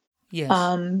group. Yes.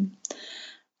 And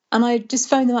I just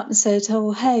phoned them up and said,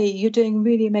 "Oh, hey, you're doing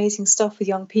really amazing stuff with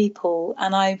young people,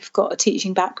 and I've got a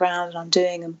teaching background, and I'm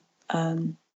doing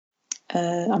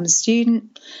I'm a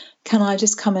student. Can I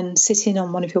just come and sit in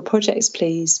on one of your projects,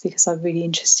 please? Because I'm really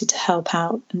interested to help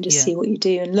out and just see what you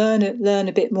do and learn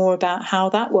a bit more about how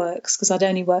that works, because I'd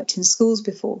only worked in schools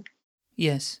before."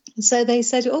 Yes. And so they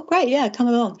said, "Oh, great, yeah, come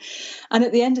along." And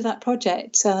at the end of that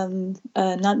project,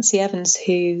 Nancy Evans,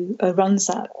 who runs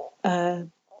that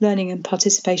learning and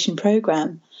participation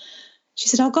program, she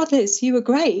said, "Oh, God, Liz, you were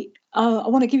great. I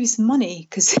want to give you some money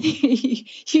because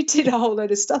you did a whole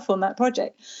load of stuff on that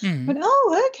project." I went,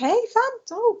 "Oh, okay,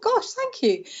 oh gosh, thank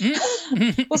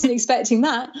you." Wasn't expecting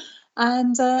that.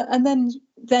 And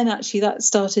then actually that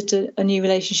started a new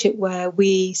relationship where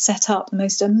we set up the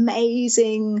most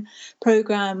amazing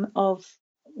program of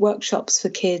workshops for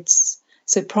kids,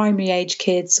 so primary age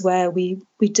kids, where we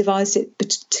devised it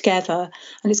together,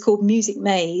 and it's called Music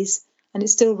Maze, and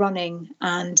it's still running,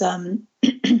 and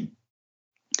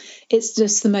it's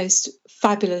just the most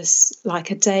fabulous,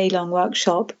 like a day-long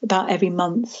workshop about every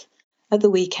month at the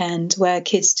weekend, where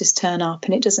kids just turn up,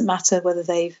 and it doesn't matter whether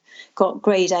they've got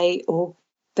grade 8 or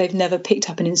they've never picked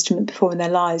up an instrument before in their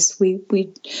lives. We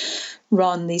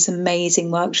run these amazing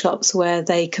workshops where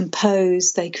they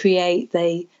compose, they create,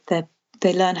 they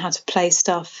learn how to play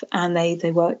stuff, and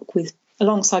they work with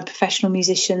alongside professional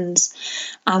musicians,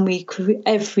 and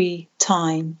every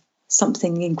time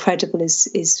something incredible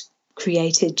is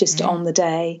created just on the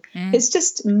day. It's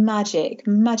just magic.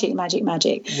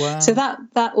 Wow. So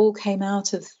that all came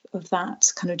out of that,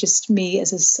 kind of just me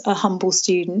as a humble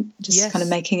student, just kind of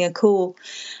making a call.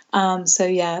 So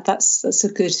yeah, that's a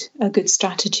good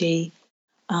strategy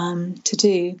to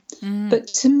do. But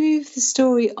to move the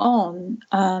story on,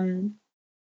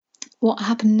 what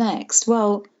happened next?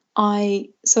 Well, I've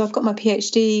got my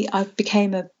PhD. I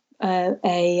became a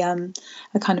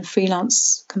kind of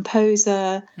freelance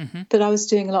composer, but I was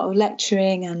doing a lot of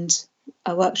lecturing and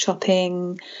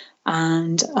workshopping,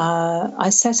 and I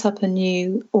set up a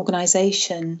new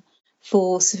organisation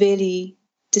for severely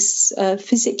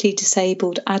physically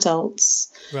disabled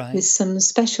adults, with some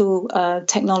special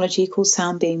technology called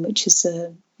Soundbeam, which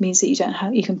means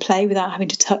that you can play without having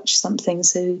to touch something.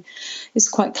 So it's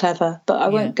quite clever, but I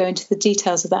won't go into the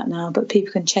details of that now, but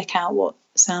people can check out what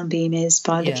Soundbeam is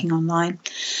by looking online.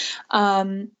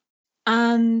 And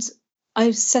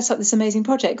I set up this amazing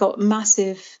project, got a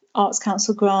massive Arts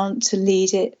Council grant to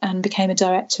lead it, and became a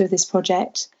director of this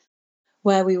project,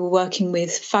 where we were working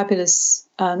with fabulous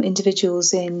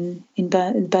individuals in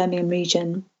the Birmingham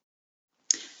region.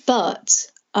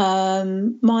 But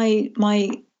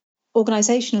my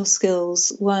organisational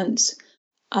skills weren't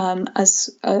I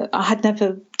had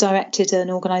never directed an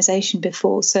organisation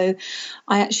before, so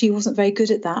I actually wasn't very good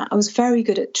at that. I was very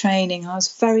good at training. I was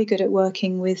very good at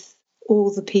working with all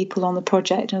the people on the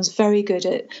project. I was very good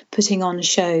at putting on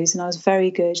shows, and I was very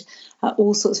good at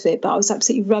all sorts of it, but I was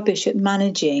absolutely rubbish at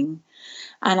managing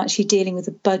and actually dealing with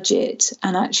the budget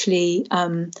and actually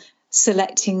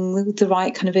selecting the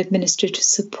right kind of administrative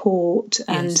support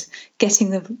and getting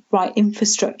the right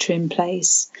infrastructure in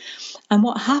place. And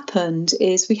what happened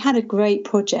is we had a great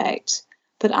project,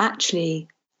 but actually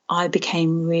I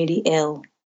became really ill.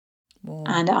 Whoa.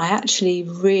 And I actually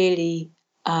really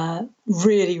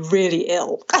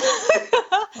ill.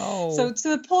 Oh. So to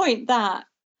the point that,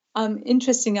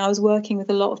 interesting, I was working with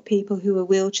a lot of people who were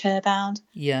wheelchair bound.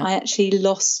 Yeah. I actually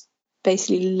lost the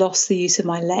use of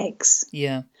my legs.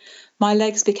 Yeah. My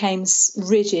legs became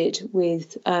rigid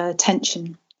with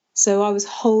tension. So I was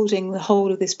holding the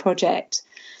whole of this project.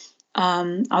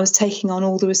 I was taking on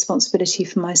all the responsibility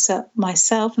for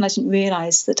myself, and I didn't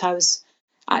realise that I was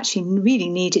actually really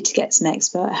needed to get some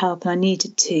expert help, and I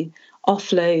needed to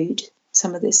offload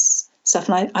some of this stuff.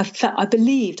 And I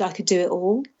believed I could do it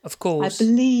all. Of course. I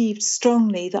believed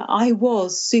strongly that I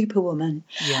was Superwoman.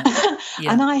 Yeah.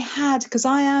 Yeah. And I had, because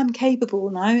I am capable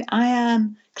now, I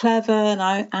am clever, and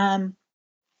I am,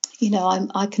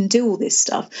 I can do all this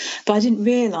stuff. But I didn't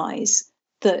realise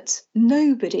that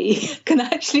nobody can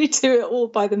actually do it all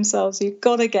by themselves. You've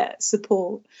got to get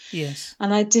support. Yes.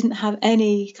 And I didn't have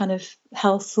any kind of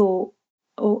health or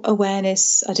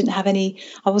awareness. I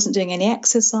wasn't doing any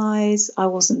exercise. I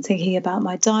wasn't thinking about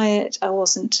my diet. I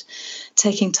wasn't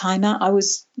taking time out. I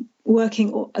was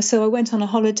working. So I went on a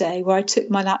holiday where I took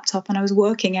my laptop and I was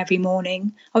working every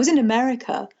morning. I was in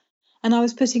America and I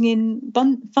was putting in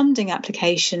funding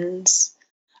applications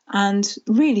and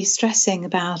really stressing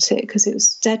about it because it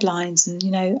was deadlines.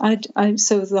 And,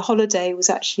 so the holiday was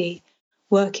actually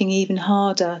working even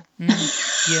harder.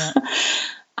 Yeah.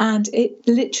 And it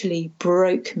literally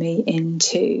broke me in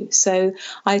two. So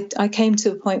I came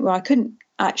to a point where I couldn't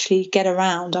actually get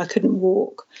around. I couldn't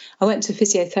walk. I went to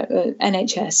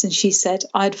NHS, and she said,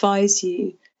 I advise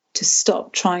you to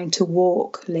stop trying to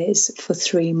walk, Liz, for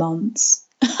 3 months.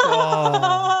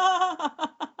 Oh.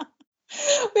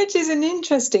 Which is an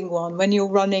interesting one when you're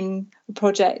running a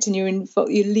project and you're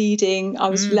leading. I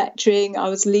was lecturing, I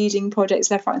was leading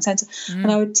projects left, right and centre.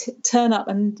 And I would turn up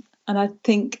and I'd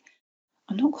think,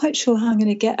 I'm not quite sure how I'm going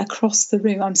to get across the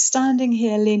room. I'm standing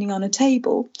here leaning on a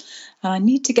table and I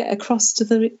need to get across to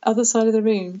the other side of the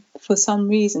room for some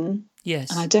reason. Yes.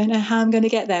 And I don't know how I'm going to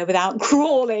get there without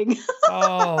crawling.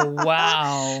 Oh,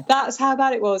 wow. That's how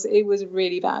bad it was. It was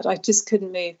really bad. I just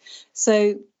couldn't move.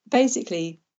 So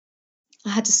basically, I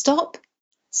had to stop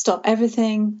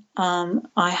everything.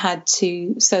 I had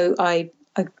to, so I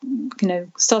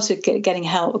started getting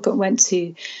help. Went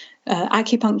to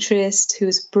acupuncturist, who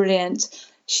was brilliant.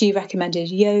 She recommended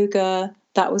yoga.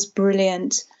 That was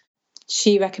brilliant.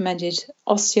 She recommended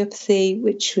osteopathy,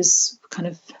 which was kind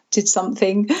of did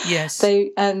something. Yes.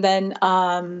 And then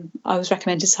I was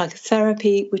recommended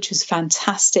psychotherapy, which was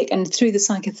fantastic. And through the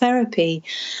psychotherapy,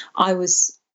 I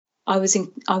was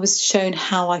shown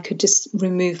how I could just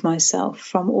remove myself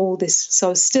from all this. So I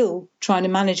was still trying to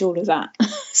manage all of that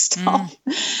stuff.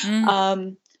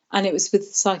 And it was with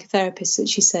the psychotherapist that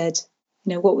she said,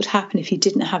 what would happen if you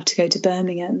didn't have to go to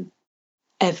Birmingham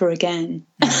ever again?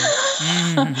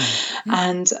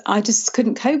 And I just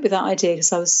couldn't cope with that idea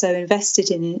because I was so invested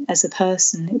in it as a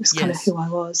person. It was kind of who I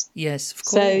was. Yes, of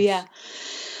course. So, yeah.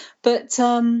 But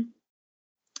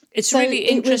it's really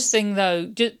interesting, though,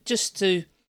 just to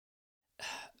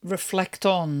reflect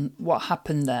on what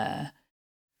happened there.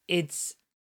 It's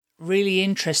really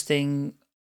interesting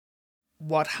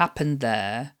what happened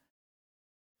there,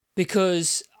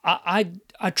 because I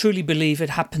truly believe it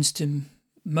happens to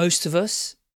most of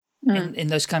us in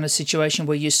those kind of situations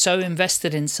where you're so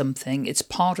invested in something, it's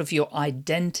part of your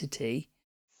identity.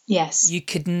 Yes. You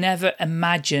could never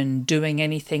imagine doing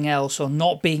anything else or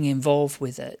not being involved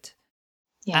with it.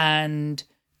 Yeah. And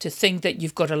to think that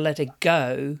you've got to let it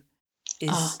go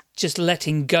is just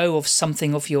letting go of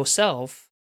something of yourself.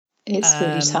 It's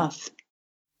really tough.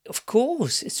 Of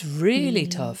course, it's really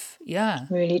tough. Yeah.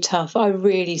 Really tough. I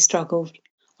really struggled.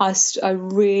 I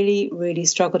really, really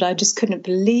struggled. I just couldn't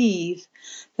believe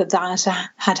that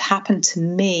had happened to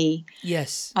me.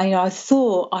 Yes. I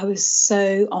thought I was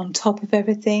so on top of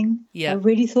everything. Yeah. I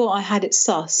really thought I had it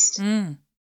sussed.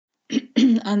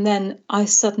 And then I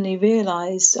suddenly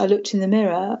realised, I looked in the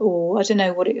mirror, or I don't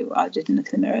know I didn't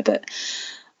look in the mirror, but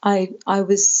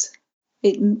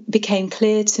it became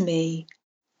clear to me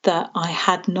that I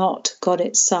had not got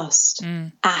it sussed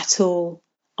at all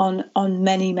on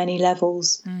many, many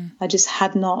levels. I just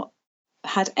had not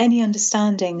had any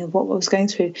understanding of what I was going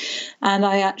through. And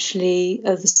I actually,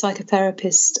 the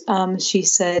psychotherapist, she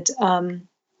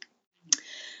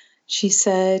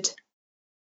said,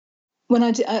 when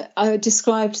I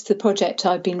described the project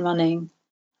I'd been running,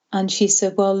 and she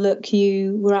said, well, look,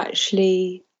 you were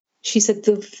actually, she said,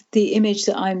 the image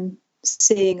that I'm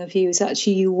seeing of you is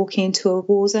actually you walking into a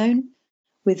war zone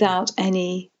without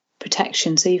any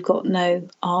protection. So you've got no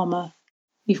armor.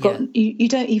 You've got you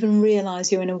don't even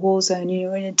realize you're in a war zone.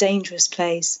 You're in a dangerous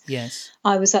place. Yes.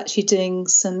 I was actually doing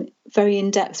some very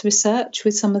in-depth research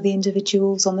with some of the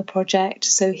individuals on the project.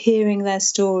 So hearing their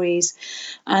stories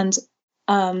and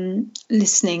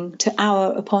listening to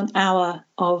hour upon hour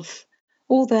of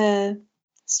all their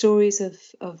stories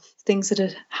of things that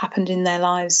had happened in their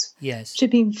lives, yes, which had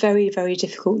been very, very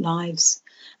difficult lives.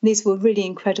 And these were really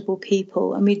incredible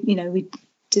people, and we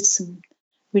did some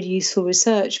really useful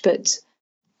research,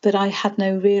 but I had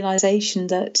no realization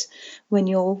that when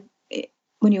you're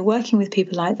working with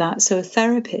people like that, so a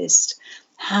therapist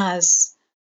has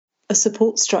a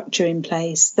support structure in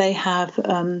place. They have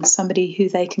somebody who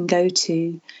they can go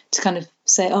to kind of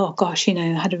say, oh gosh, I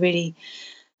had a really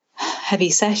heavy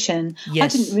session.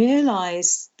 Yes. I didn't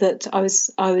realize that I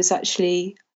was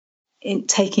actually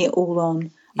taking it all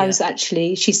on. Yeah. I was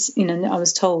actually, I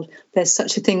was told there's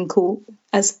such a thing called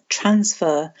as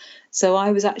transfer. So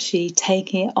I was actually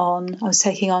taking it on. I was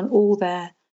taking on all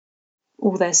their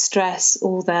stress,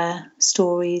 all their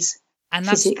stories, and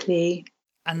physically.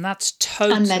 And that's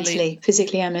totally... And mentally,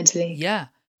 physically and mentally. Yeah.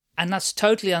 And that's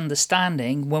totally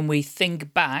understanding when we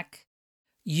think back,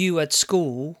 you at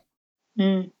school,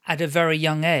 at a very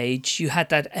young age, you had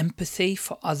that empathy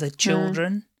for other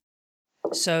children.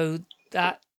 So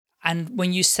that, and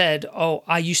when you said, oh,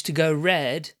 I used to go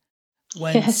red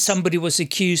when somebody was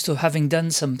accused of having done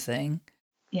something.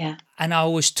 Yeah. And I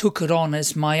always took it on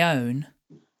as my own.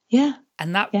 Yeah.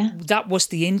 And that was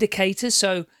the indicator.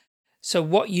 So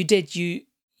what you did, you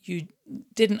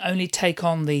didn't only take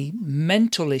on the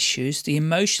mental issues, the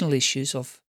emotional issues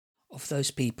of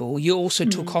those people, you also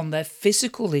took on their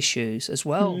physical issues as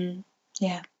well.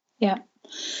 Yeah. Yeah.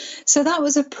 So that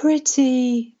was a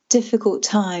pretty difficult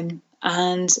time.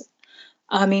 And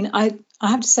I mean, I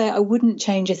have to say, I wouldn't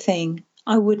change a thing.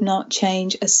 I would not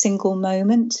change a single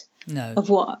moment of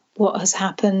what has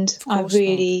happened. I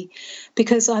really,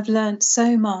 because I've learned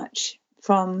so much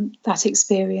from that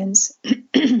experience,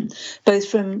 both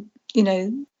from,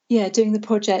 doing the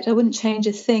project. I wouldn't change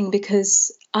a thing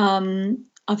because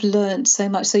I've learned so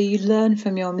much. So you learn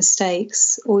from your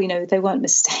mistakes, or, they weren't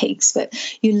mistakes, but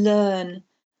you learn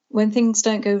when things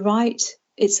don't go right.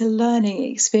 It's a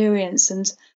learning experience, and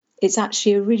it's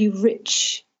actually a really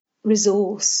rich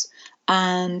resource.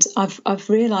 And I've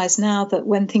realized now that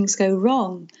when things go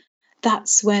wrong,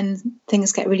 that's when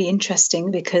things get really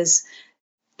interesting, because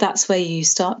that's where you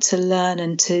start to learn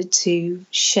and to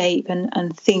shape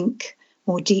and think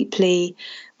more deeply.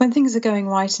 When things are going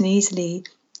right and easily,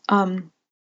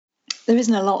 there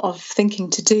isn't a lot of thinking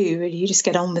to do, really. You just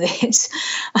get on with it.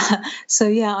 So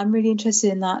yeah, I'm really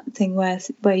interested in that thing where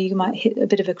you might hit a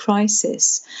bit of a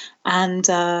crisis, and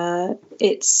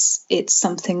it's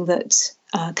something that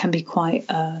can be quite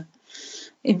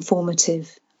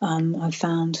informative. I've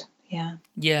found,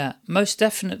 yeah, most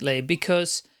definitely,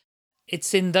 because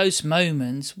it's in those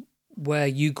moments where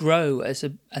you grow as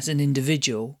an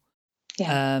individual,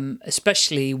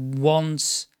 especially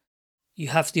once you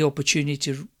have the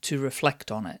opportunity to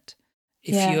reflect on it.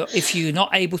 If you're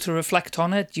not able to reflect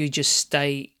on it, you just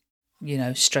stay,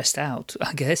 stressed out,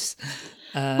 I guess.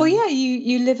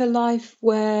 You live a life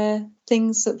where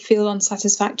things feel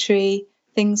unsatisfactory,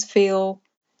 things feel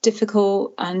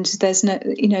difficult, and there's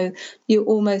no, you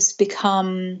almost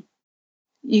become,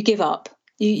 you give up.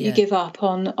 You give up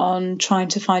on trying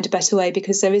to find a better way,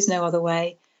 because there is no other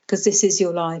way, because this is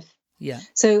your life. Yeah.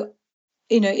 So,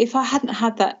 if I hadn't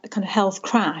had that kind of health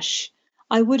crash,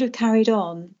 I would have carried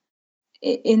on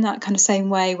in that kind of same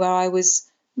way, where I was,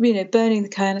 burning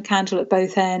the candle at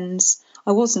both ends.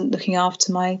 I wasn't looking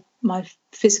after my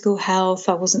physical health.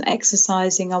 I wasn't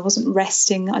exercising. I wasn't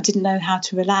resting. I didn't know how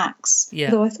to relax.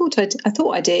 Yeah. Although I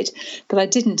thought I did, but I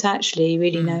didn't actually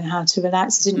really know how to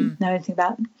relax. I didn't know anything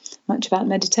much about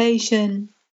meditation,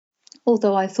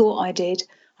 although I thought I did.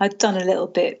 I'd done a little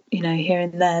bit, here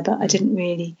and there, but I didn't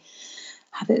really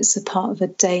have it as a part of a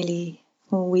daily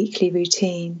or weekly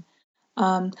routine.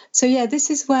 This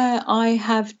is where I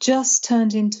have just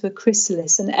turned into a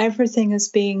chrysalis, and everything is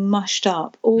being mushed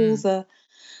up. All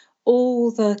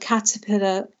all the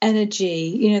caterpillar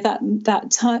energy,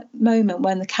 that moment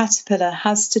when the caterpillar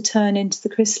has to turn into the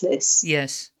chrysalis.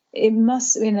 Yes. It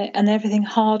must, and everything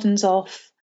hardens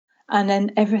off, and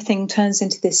then everything turns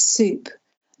into this soup,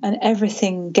 and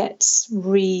everything gets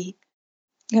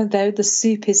though the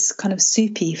soup is kind of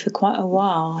soupy for quite a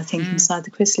while, I think, inside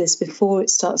the chrysalis before it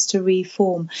starts to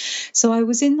reform. So I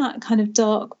was in that kind of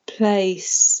dark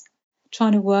place,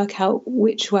 trying to work out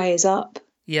which way is up,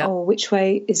 or which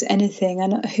way is anything,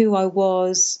 and who I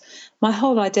was. My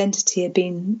whole identity had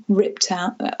been ripped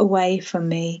away from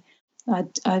me. I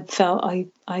felt I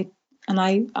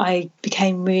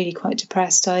became really quite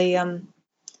depressed. And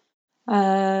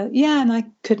I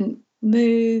couldn't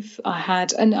move. I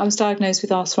was diagnosed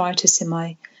with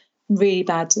really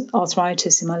bad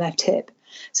arthritis in my left hip.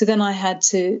 So then I had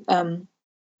to,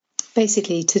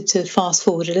 basically to fast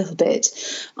forward a little bit,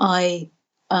 I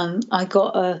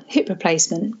got a hip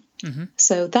replacement. Mm-hmm.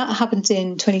 So that happened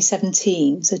in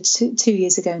 2017, so 2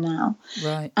 years ago now.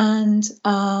 Right. And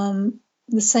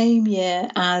the same year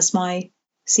as my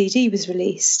CD was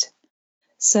released.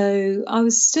 So I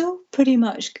was still pretty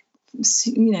much,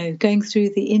 going through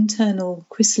the internal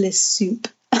chrysalis soup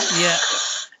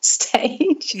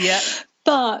stage. Yeah.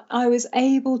 But I was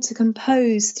able to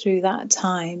compose through that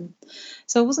time.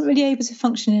 So I wasn't really able to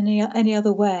function in any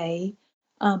other way,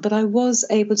 but I was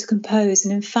able to compose.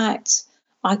 And in fact,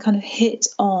 I kind of hit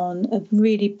on a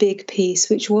really big piece,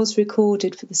 which was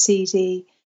recorded for the CD.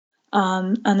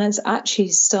 And that's actually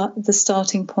the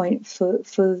starting point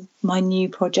for my new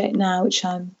project now, which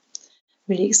I'm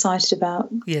really excited about.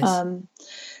 Yes.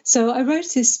 So I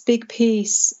wrote this big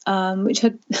piece, which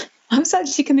I was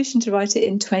actually commissioned to write it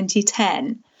in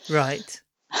 2010. Right.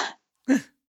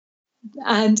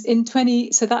 And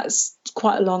so that's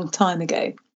quite a long time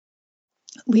ago.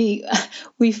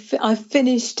 I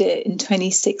finished it in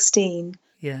 2016.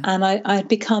 Yeah. And I had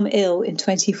become ill in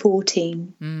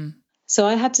 2014. Mm. So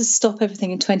I had to stop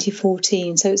everything in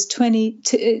 2014. So it was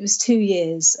 2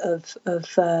 years of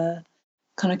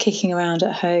kind of kicking around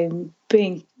at home,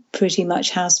 being pretty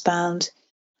much housebound,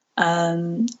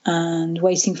 and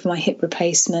waiting for my hip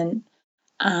replacement.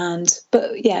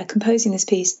 Composing this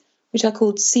piece, which I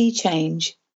called Sea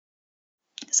Change.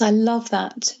 So I love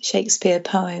that Shakespeare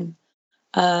poem,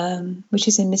 which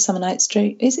is in Midsummer Night's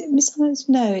Dream. Is it Midsummer Night's?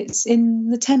 No, it's in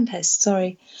The Tempest.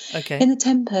 Sorry. Okay. In The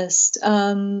Tempest,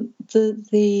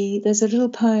 there's a little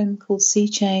poem called Sea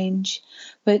Change,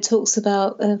 where it talks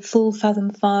about full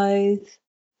fathom 5,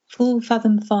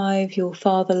 your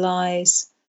father lies.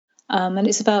 And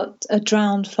it's about a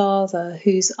drowned father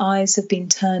whose eyes have been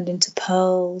turned into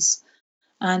pearls,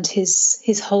 and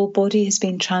his whole body has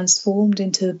been transformed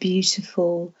into a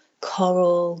beautiful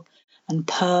coral and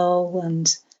pearl,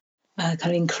 and kind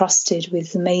of encrusted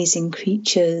with amazing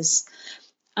creatures.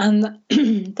 And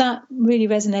that really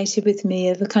resonated with me,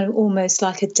 of a kind of almost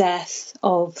like a death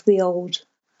of the old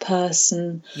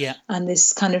person, and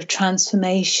this kind of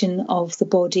transformation of the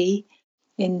body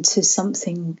into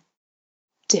something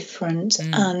different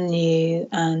and new,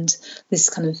 and this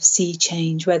kind of sea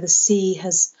change where the sea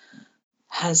has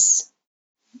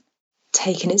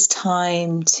taken its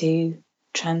time to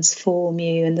transform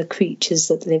you and the creatures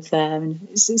that live there, and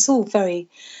it's all very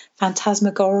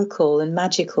phantasmagorical and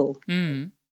magical.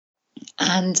 And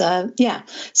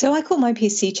so I call my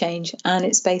piece Sea Change, and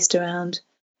it's based around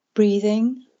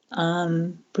breathing,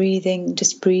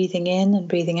 just breathing in and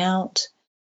breathing out,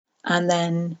 and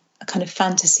then kind of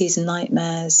fantasies and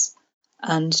nightmares,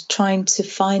 and trying to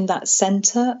find that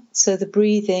center. So the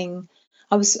breathing,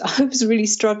 I was really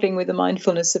struggling with the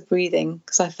mindfulness of breathing,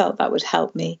 because I felt that would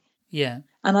help me. Yeah.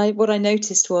 And what I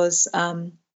noticed was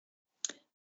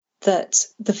that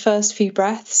the first few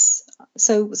breaths,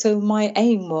 so my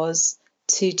aim was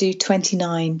to do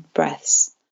 29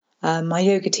 breaths. My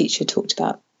yoga teacher talked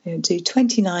about, do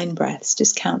 29 breaths,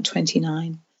 just count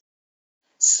 29.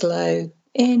 Slow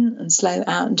in and slow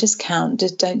out, and just count,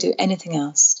 just don't do anything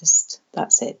else, just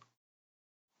that's it.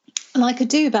 And I could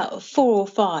do about 4 or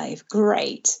 5,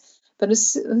 great. But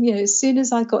as soon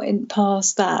as I got in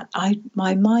past that,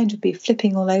 my mind would be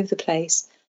flipping all over the place.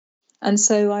 And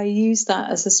so I used that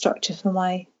as a structure for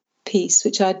my piece,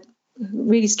 which I'd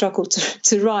really struggled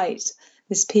to write,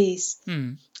 this piece.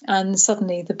 And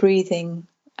suddenly the breathing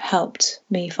helped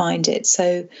me find it.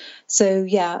 So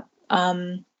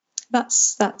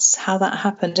that's how that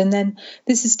happened. And then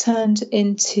this has turned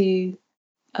into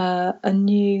a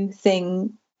new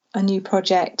thing, a new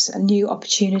project, and new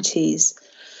opportunities.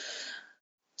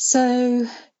 So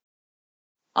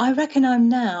I reckon I'm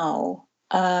now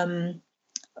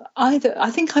I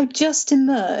think I've just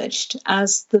emerged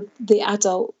as the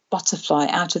adult butterfly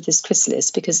out of this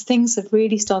chrysalis, because things have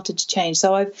really started to change.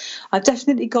 So I've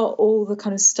definitely got all the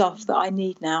kind of stuff that I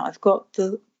need now. I've got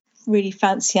the really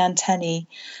fancy antennae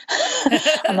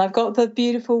and I've got the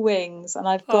beautiful wings, and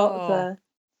I've got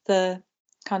the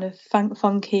kind of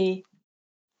funky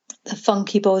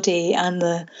body, and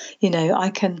I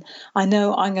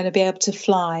know I'm going to be able to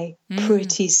fly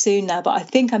pretty soon now, but I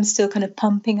think I'm still kind of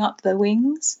pumping up the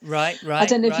wings. Right. I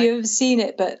don't know if you've ever seen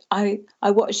it, but I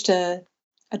watched a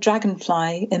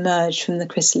dragonfly emerge from the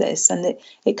chrysalis, and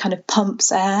it kind of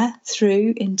pumps air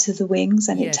through into the wings,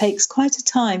 and it takes quite a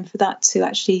time for that to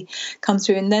actually come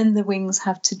through, and then the wings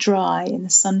have to dry in the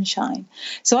sunshine.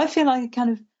 So I feel like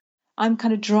I'm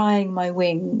kind of drying my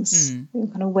wings,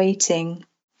 kind of waiting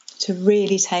to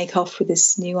really take off with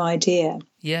this new idea.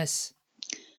 Yes.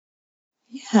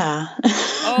 Yeah.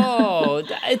 Oh,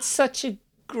 it's such a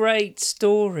great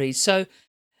story. So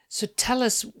tell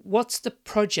us, what's the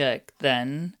project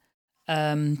then?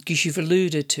 Because you've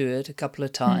alluded to it a couple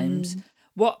of times.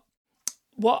 What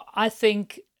I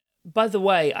think, by the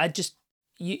way,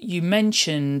 you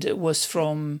mentioned it was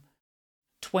from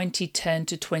 2010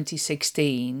 to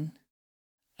 2016.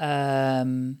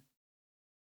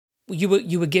 You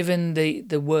were given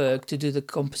the work to do the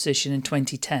composition in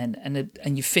 2010,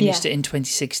 and you finished it in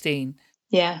 2016.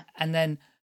 Yeah. And then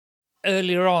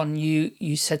earlier on,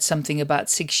 you said something about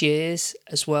 6 years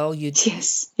as well.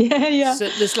 Yes. Yeah. So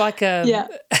there's like a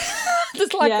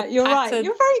there's like a you're pattern. right.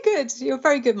 You're very good. You're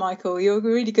very good, Michael. You're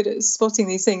really good at spotting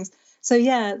these things. So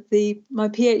my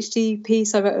PhD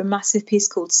piece, I wrote a massive piece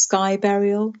called Sky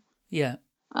Burial. Yeah.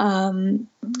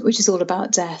 Which is all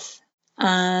about death.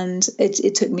 And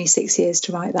it took me 6 years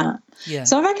to write that. Yeah.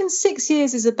 So I reckon 6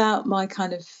 years is about my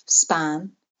kind of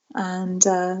span, and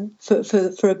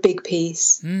for a big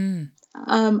piece.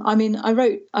 I mean,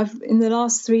 in the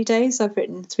last 3 days, I've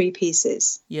written 3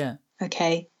 pieces. Yeah.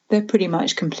 Okay, they're pretty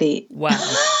much complete. Wow.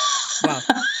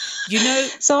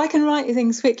 So I can write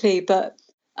things quickly, but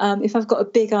if I've got a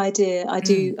big idea, I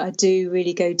do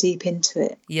really go deep into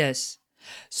it. Yes.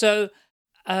 So,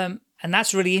 and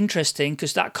that's really interesting,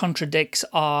 because that contradicts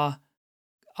our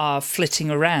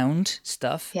flitting around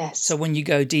stuff. Yes. So when you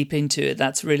go deep into it,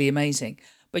 that's really amazing.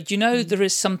 But there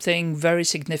is something very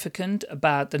significant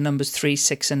about the numbers 3,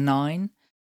 6, and 9,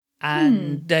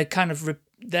 and they're kind of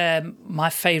they're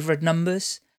my favorite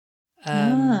numbers,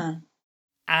 and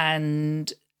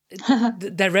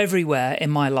they're everywhere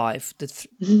in my life. The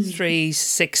 3s,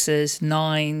 6s,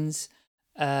 9s,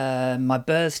 my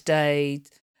birthday.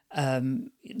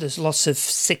 There's lots of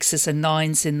 6s and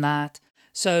 9s in that.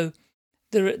 So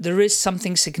there is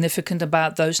something significant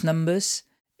about those numbers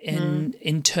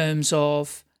in terms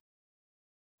of,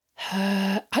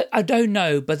 I don't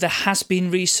know, but there has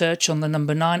been research on the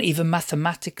number 9, even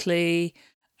mathematically.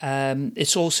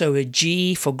 It's also a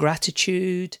G for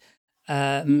gratitude.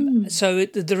 So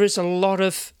there is a lot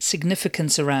of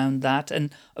significance around that.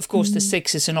 And of course, the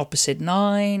 6 is an opposite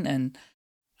 9. And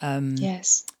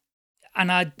yes. And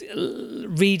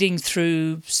reading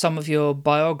through some of your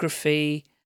biography,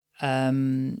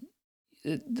 there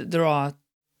are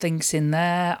things in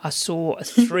there. I saw a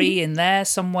 3 in there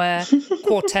somewhere,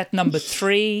 quartet number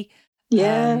 3.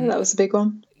 Yeah, that was a big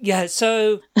one. Yeah,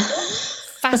 so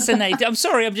fascinating. I'm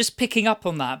sorry, I'm just picking up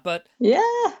on that, but yeah,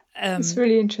 it's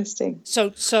really interesting. So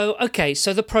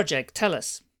the project, tell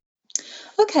us.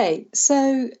 Okay,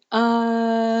 so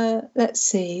let's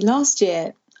see. Last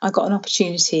year, I got an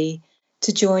opportunity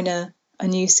to join a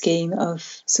new scheme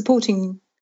of supporting,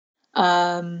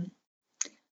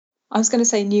 I was going to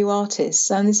say new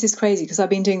artists, and this is crazy because I've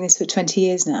been doing this for 20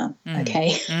 years now,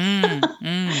 okay?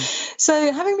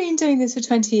 So having been doing this for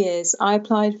 20 years, I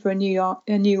applied for a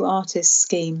new artist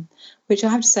scheme, which I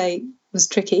have to say was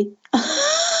tricky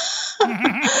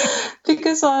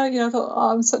because I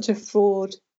thought, I'm such a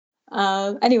fraud.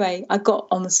 Anyway, I got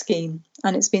on the scheme,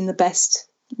 and it's been the best,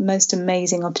 most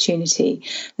amazing opportunity.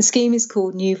 The scheme is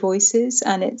called New Voices,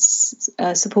 and it's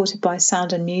supported by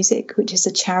Sound and Music, which is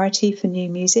a charity for new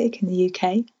music in the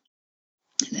UK.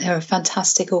 They're a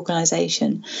fantastic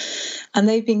organisation, and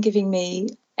they've been giving me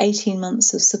 18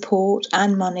 months of support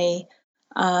and money,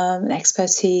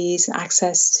 expertise,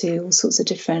 access to all sorts of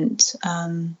different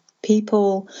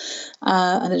people,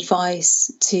 and advice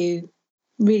to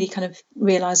really kind of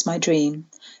realise my dream.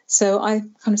 So I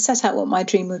kind of set out what my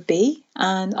dream would be,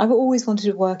 and I've always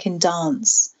wanted to work in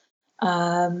dance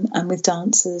and with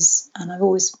dancers, and I've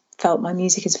always felt my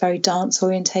music is very dance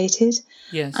orientated.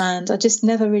 Yes. And I just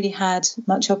never really had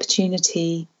much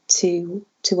opportunity to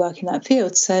to work in that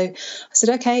field. So I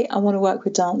said, okay, I want to work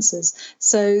with dancers.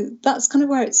 So that's kind of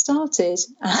where it started.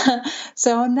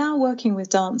 So I'm now working with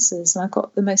dancers, and I've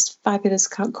got the most fabulous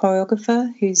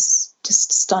choreographer who's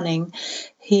just stunning.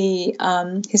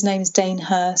 His name is Dane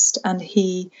Hurst, and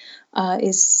he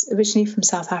is originally from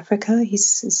South Africa.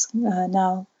 He's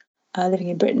now living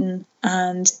in Britain,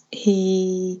 and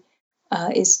he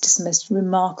is just the most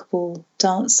remarkable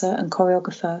dancer and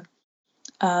choreographer.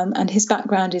 And his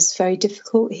background is very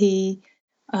difficult. He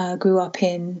grew up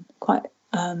in quite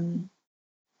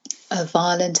a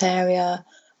violent area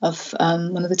of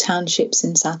one of the townships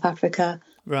in South Africa.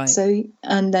 Right. So,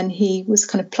 and then he was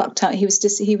kind of plucked out. He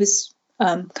was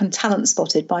kind of talent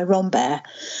spotted by Rambert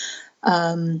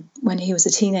when he was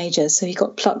a teenager. So he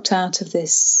got plucked out of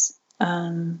this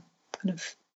kind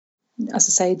of, as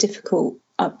I say, difficult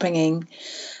upbringing.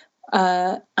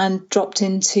 And dropped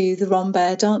into the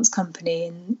Rambert Dance Company,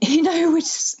 and which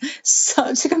is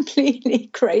such a completely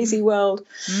crazy world.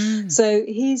 So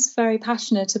he's very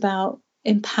passionate about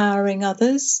empowering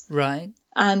others, right?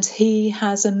 And he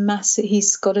has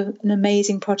he's got an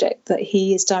amazing project that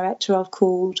he is director of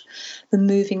called the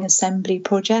Moving Assembly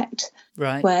Project,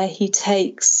 right? Where he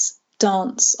takes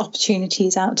dance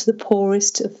opportunities out to the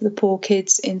poorest of the poor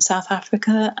kids in South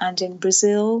Africa and in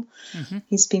Brazil. Mm-hmm.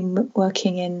 He's been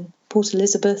working in Port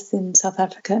Elizabeth in South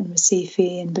Africa and Recife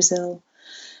in Brazil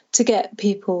to get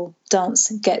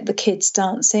the kids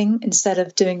dancing instead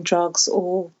of doing drugs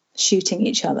or shooting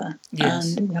each other.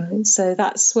 Yes. And so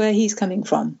that's where he's coming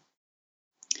from.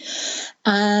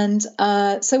 And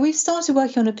so we've started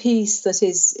working on a piece that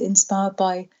is inspired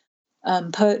by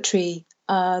poetry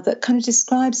that kind of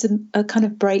describes a kind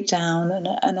of breakdown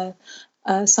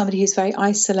and somebody who's very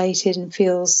isolated and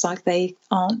feels like they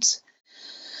aren't.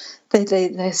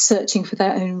 They're searching for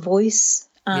their own voice,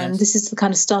 and this is the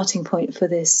kind of starting point for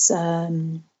this for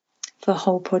the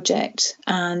whole project.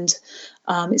 And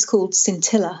it's called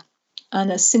Scintilla,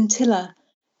 and a scintilla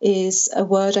is a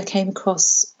word I came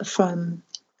across from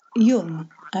Jung.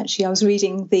 Actually, I was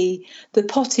reading the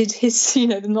potted history,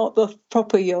 not the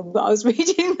proper Jung, but I was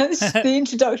reading the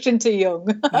introduction to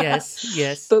Jung.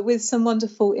 Yes. But with some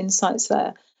wonderful insights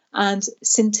there. And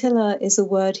scintilla is a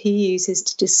word he uses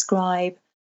to describe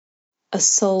a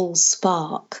soul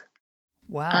spark.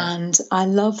 Wow. And I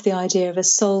love the idea of a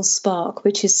soul spark,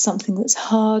 which is something that's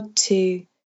hard to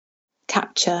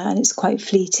capture, and it's quite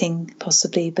fleeting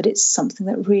possibly, but it's something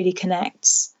that really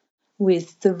connects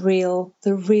with the real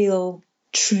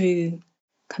true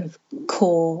kind of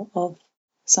core of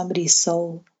somebody's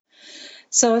soul.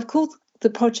 So I've called the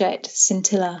project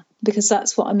Scintilla because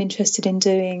that's what I'm interested in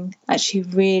doing, actually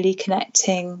really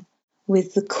connecting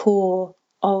with the core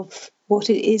of what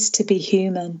it is to be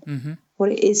human, mm-hmm.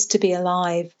 what it is to be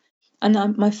alive.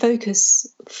 And my focus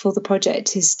for the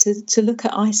project is to look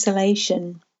at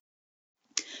isolation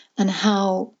and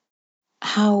how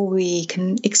we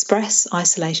can express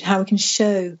isolation, how we can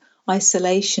show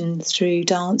isolation through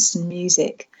dance and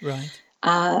music, right,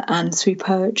 and through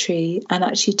poetry, and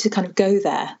actually to kind of go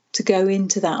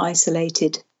into that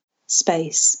isolated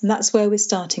space. And that's where we're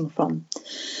starting from.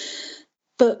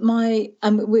 But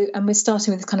we're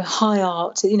starting with kind of high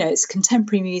art. It's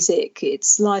contemporary music,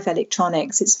 it's live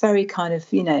electronics, it's very kind of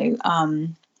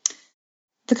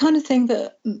the kind of thing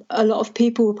that a lot of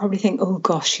people will probably think, oh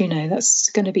gosh, that's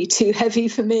going to be too heavy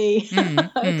for me.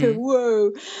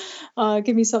 Whoa,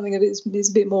 give me something that's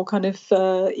a bit more kind of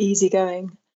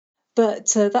easygoing.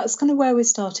 But that's kind of where we're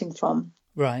starting from,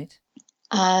 right?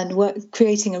 And we're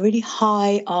creating a really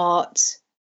high art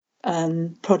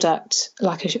product,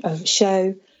 like a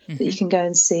show that you can go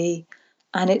and see,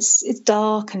 and it's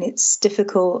dark and it's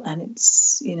difficult and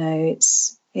it's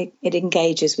it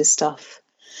engages with stuff.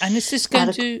 And is this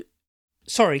going to...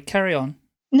 Sorry, carry on.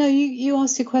 No, you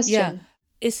asked your question. Yeah.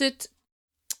 Is it...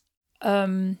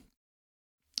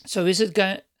 So is it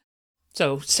going...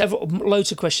 So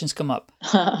loads of questions come up.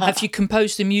 Have you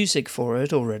composed the music for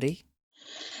it already?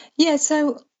 Yeah,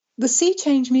 so the Sea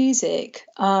Change music,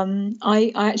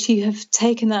 I actually have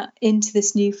taken that into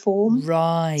this new form.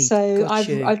 Right. So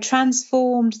I've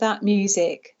transformed that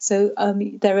music. So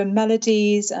there are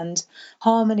melodies and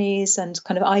harmonies and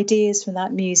kind of ideas from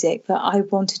that music that I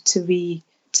wanted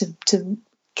to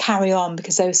carry on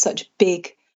because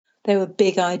they were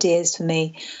big ideas for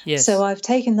me. Yes. So I've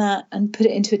taken that and put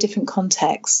it into a different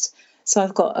context. So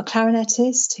I've got a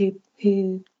clarinetist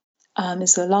who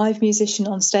is a live musician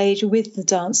on stage with the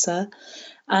dancer,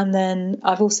 and then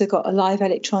I've also got a live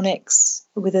electronics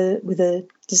with a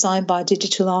design by a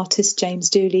digital artist, James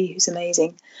Dooley, who's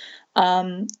amazing,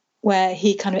 where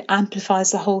he kind of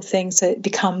amplifies the whole thing so it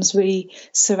becomes really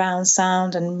surround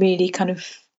sound and really kind of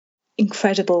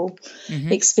incredible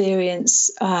experience,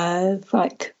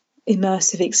 like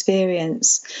immersive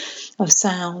experience of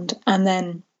sound. And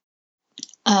then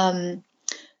I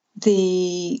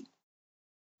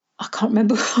can't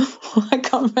remember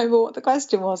what the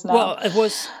question was now. Well, it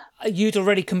was you'd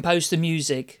already composed the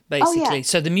music, basically. Oh, yeah.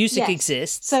 So the music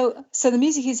exists. So the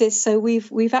music exists. So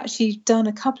we've actually done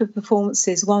a couple of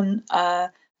performances. One,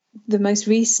 the most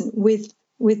recent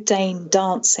with Dane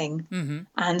dancing,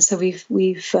 and so we've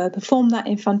performed that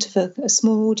in front of a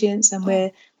small audience, and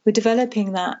we're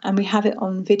developing that, and we have it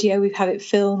on video. We have it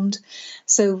filmed,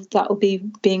 so that will be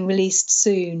being released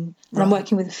soon. And I'm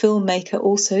working with a filmmaker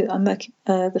also. I'm working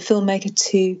the filmmaker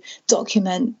to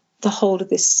document the whole of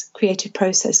this creative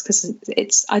process,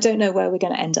 because I don't know where we're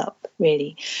going to end up,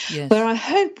 really. Yes. Where I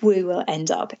hope we will end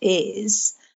up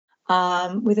is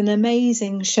with an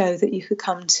amazing show that you could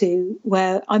come to,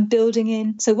 where I'm building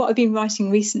in. So what I've been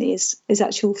writing recently is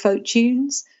actual folk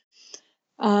tunes.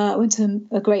 I went to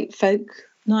a great folk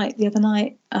night the other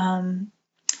night, and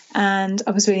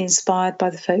I was really inspired by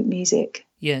the folk music.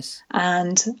 Yes.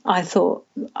 And I thought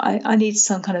I need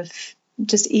some kind of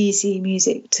just easy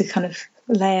music to kind of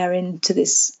layer into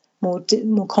this more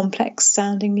complex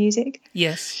sounding music.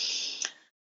 Yes.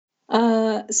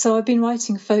 So I've been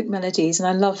writing folk melodies, and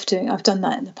I've done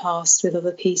that in the past with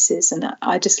other pieces, and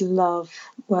I just love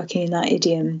working in that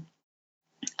idiom.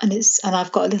 And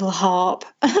I've got a little harp,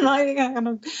 and I kind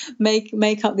of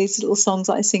make up these little songs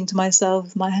that I sing to myself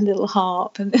with my little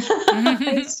harp, and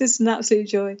it's just an absolute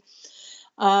joy.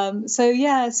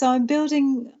 So I'm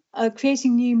building,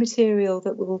 creating new material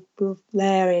that will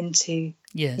layer into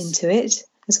it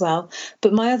as well.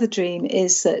 But my other dream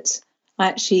is that I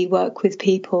actually work with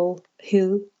people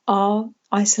who are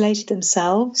isolated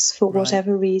themselves for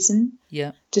whatever reason.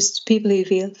 Yeah, just people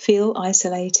who feel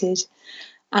isolated,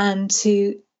 and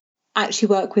to actually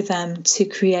work with them to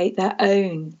create their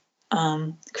own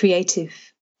creative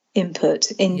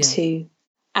input into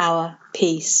our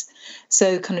piece.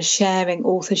 So kind of sharing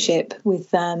authorship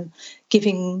with them,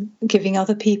 giving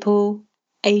other people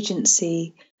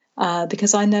agency,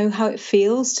 because I know how it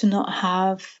feels to not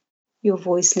have your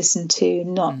voice listened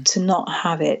to, to not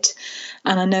have it.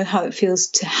 And I know how it feels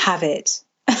to have it.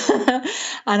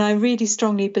 And I really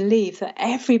strongly believe that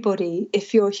everybody,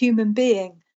 if you're a human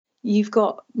being, you've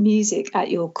got music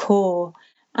at your core,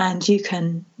 and you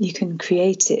can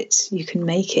create it, you can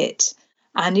make it.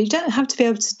 And you don't have to be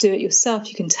able to do it yourself.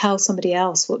 You can tell somebody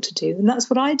else what to do. And that's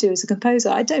what I do as a composer.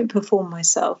 I don't perform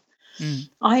myself.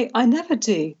 I never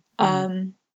do.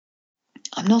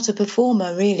 I'm not a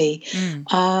performer, really.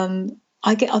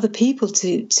 I get other people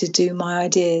to do my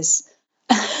ideas.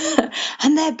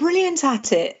 And they're brilliant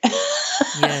at it.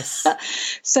 Yes.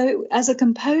 So as a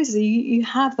composer, you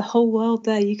have the whole world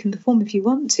there. You can perform if you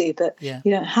want to, but you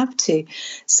don't have to.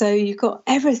 So you've got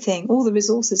everything, all the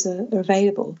resources are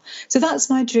available. So that's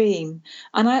my dream.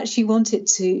 And I actually want it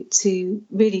to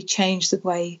really change the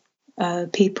way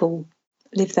people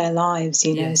live their lives,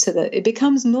 so that it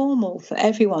becomes normal for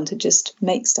everyone to just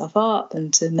make stuff up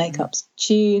and to make up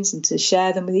tunes and to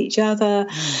share them with each other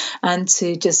and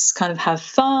to just kind of have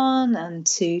fun and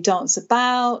to dance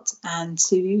about and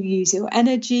to use your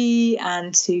energy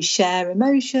and to share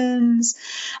emotions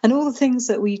and all the things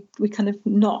that we kind of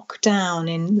knock down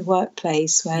in the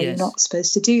workplace where you're not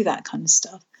supposed to do that kind of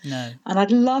stuff. No. And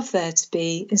I'd love there to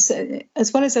be,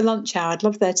 as well as a lunch hour, I'd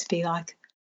love there to be like,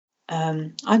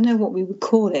 I don't know what we would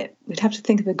call it. We'd have to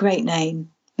think of a great name.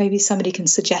 Maybe somebody can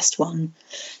suggest one,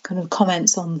 kind of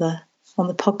comments on the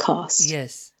podcast.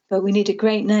 Yes. But we need a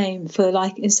great name for,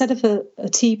 like, instead of a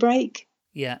tea break,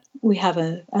 we have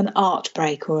an art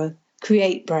break or a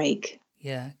create break.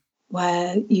 Yeah.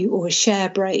 Or a share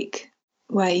break,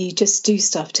 where you just do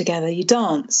stuff together. You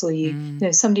dance, or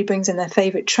somebody brings in their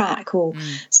favourite track, or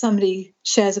somebody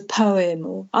shares a poem,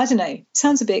 or I don't know. It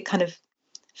sounds a bit kind of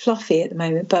fluffy at the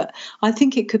moment, but I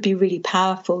think it could be really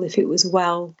powerful if it was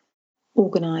well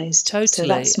organised.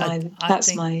 Totally. So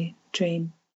that's my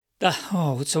dream.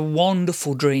 It's a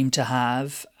wonderful dream to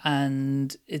have,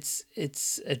 and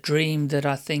it's a dream that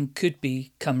I think could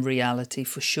become reality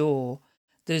for sure.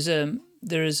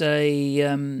 There is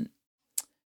a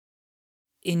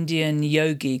Indian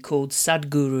yogi called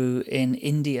Sadhguru in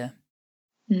India,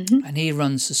 and he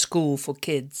runs a school for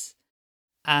kids,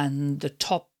 and the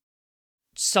top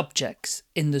subjects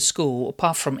in the school,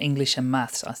 apart from English and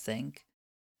maths, I think,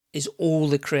 is all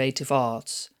the creative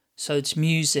arts. So it's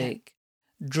music,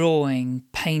 drawing,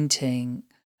 painting,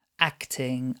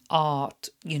 acting, art,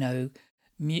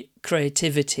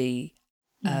 creativity,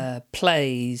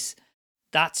 plays.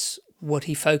 That's what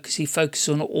he focuses. He focuses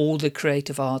on all the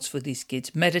creative arts for these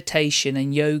kids, meditation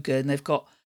and yoga, and they've got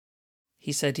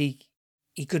he said he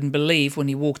couldn't believe when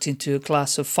he walked into a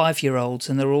class of 5-year-olds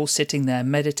and they're all sitting there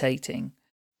meditating.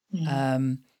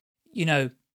 You know,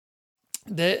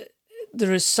 there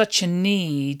is such a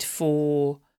need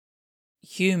for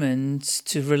humans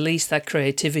to release that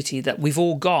creativity that we've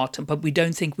all got, but we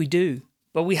don't think we do.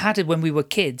 But we had it when we were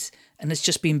kids, and it's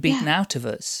just been beaten out of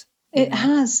us. It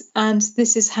has, and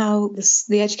this is how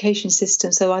the education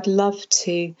system. So I'd love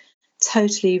to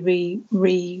totally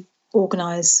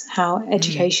reorganize how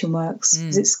education works.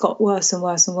 It's got worse and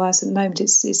worse and worse at the moment.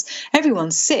 It's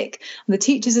everyone's sick. The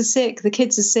teachers are sick. The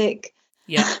kids are sick.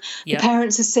 Yeah, the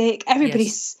parents are sick.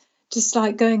 Everybody's just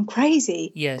like going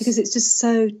crazy. Yes, because it's just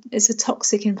it's a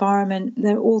toxic environment.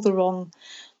 They're all the wrong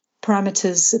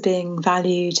parameters are being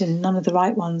valued and none of the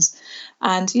right ones.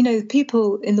 And, you know,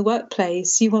 people in the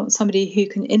workplace, you want somebody who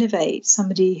can innovate,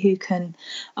 somebody who can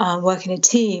work in a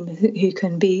team, who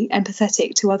can be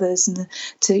empathetic to others, and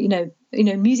to, you know,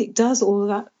 music does all of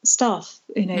that stuff.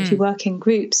 You know, if you work in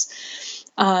groups,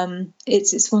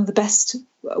 it's one of the best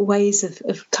ways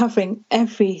of covering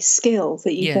every skill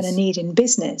that you're going to need in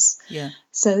business. Yeah.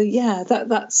 So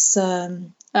that's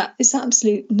it's an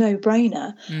absolute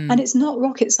no-brainer, and it's not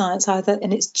rocket science either,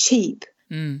 and it's cheap.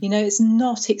 You know, it's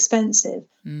not expensive.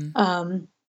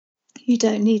 You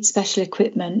don't need special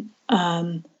equipment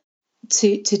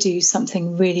to do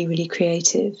something really, really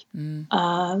creative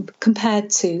compared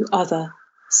to other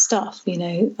stuff. You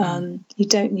know, you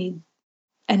don't need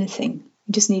anything.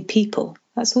 You just need people.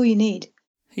 That's all you need.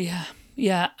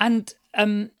 Yeah. And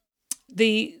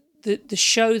the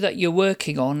show that you're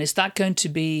working on, is that going to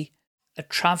be a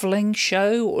travelling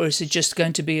show, or is it just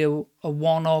going to be a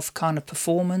one-off kind of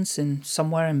performance in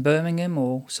somewhere in Birmingham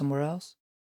or somewhere else?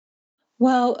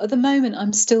 Well, at the moment,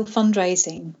 I'm still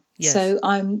fundraising. Yes. So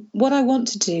what I want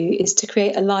to do is to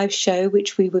create a live show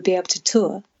which we would be able to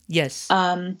tour. Yes.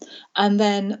 And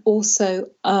then also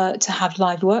to have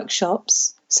live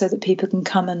workshops so that people can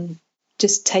come and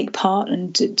just take part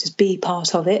and just be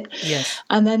part of it. Yes.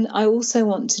 And then I also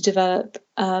want to develop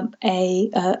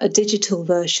a digital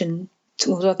version,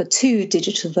 or rather 2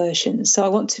 digital versions. So I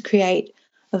want to create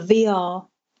a VR,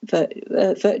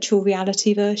 virtual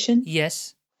reality version.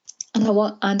 Yes. And I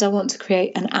want to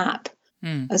create an app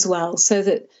as well, so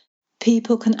that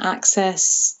people can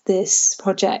access this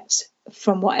project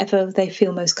from whatever they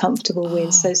feel most comfortable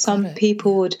with. So some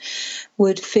people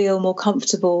would feel more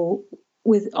comfortable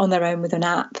on their own with an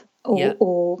app,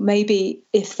 or maybe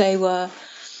if they were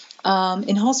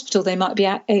in hospital, they might be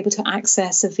able to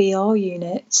access a VR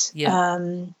unit.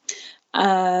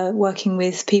 Working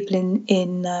with people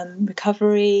in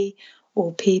recovery,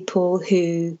 or people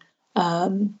who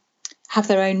have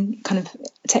their own kind of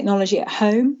technology at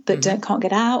home but can't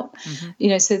get out. You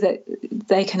know, so that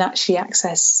they can actually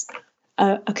access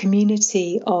a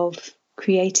community of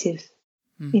creative,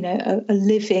 you know, a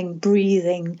living,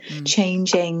 breathing,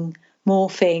 changing,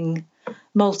 morphing,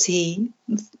 multi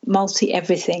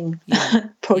everything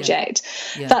project.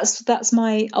 That's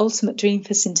my ultimate dream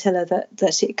for Scintilla,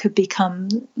 that it could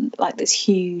become like this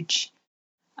huge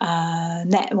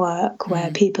network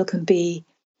where people can be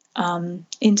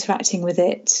interacting with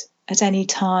it at any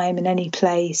time in any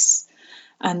place,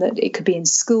 and that it could be in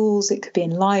schools, it could be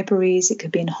in libraries, it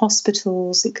could be in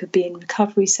hospitals, it could be in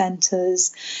recovery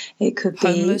centres, it could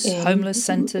be homeless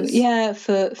centres.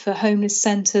 For homeless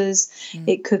centres.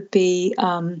 It could be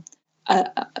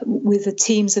with the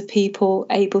teams of people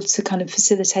able to kind of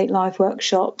facilitate live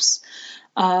workshops,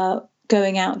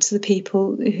 going out to the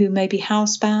people who may be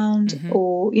housebound,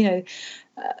 or, you know,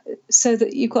 so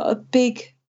that you've got a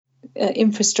big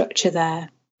infrastructure there.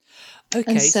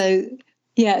 Okay. And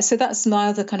so that's my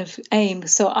other kind of aim.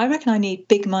 So I reckon I need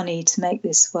big money to make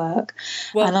this work.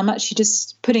 Well, and I'm actually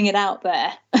just putting it out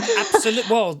there.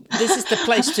 Absolutely. Well, this is the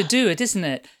place to do it, isn't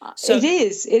it? So it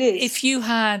is. If you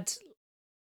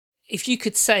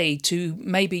could say to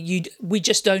maybe we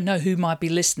just don't know who might be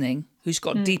listening, who's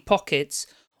got deep pockets,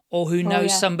 or who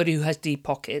knows somebody who has deep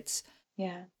pockets.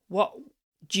 Yeah. What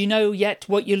do you know yet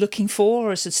what you're looking for,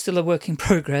 or is it still a work in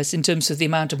progress in terms of the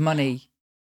amount of money?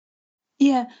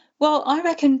 Yeah. Well, I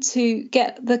reckon to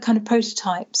get the kind of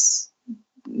prototypes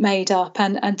made up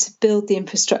and to build the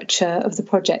infrastructure of the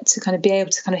project to kind of be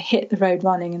able to kind of hit the road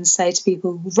running and say to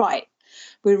people, right,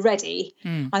 we're ready.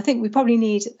 I think we probably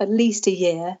need at least a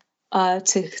year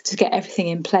to get everything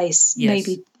in place,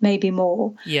 maybe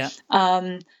more. Yeah.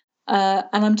 And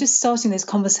I'm just starting those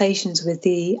conversations with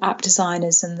the app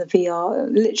designers and the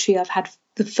VR. Literally, I've had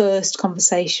the first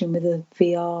conversation with a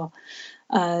VR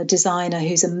designer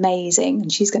who's amazing,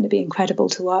 and she's going to be incredible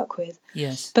to work with.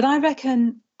 Yes. But I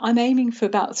reckon I'm aiming for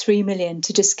about 3 million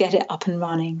to just get it up and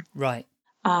running. Right.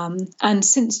 And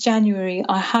since January,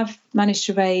 I have managed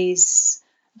to raise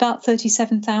about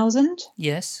 37,000.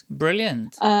 Yes,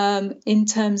 brilliant. In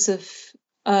terms of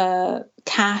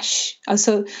cash.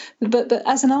 But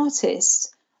as an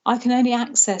artist, I can only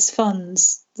access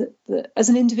funds that as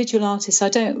an individual artist. I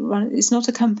don't run. It's not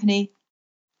a company.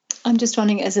 I'm just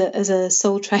running it as a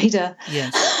sole trader.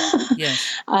 Yes.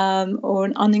 Yes. Or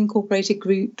an unincorporated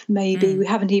group, maybe. We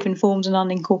haven't even formed an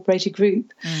unincorporated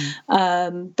group.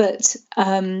 But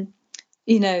I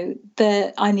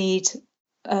need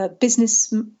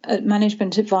business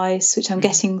management advice, which I'm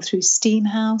getting through Steam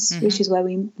House, which is where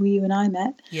you and I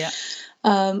met. Yeah.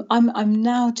 I'm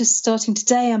now just starting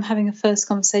today. I'm having a first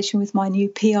conversation with my new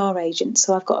PR agent.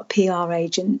 So I've got a PR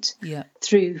agent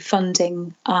through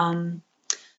funding,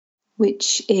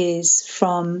 which is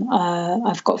from,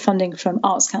 I've got funding from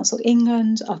Arts Council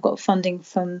England, I've got funding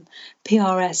from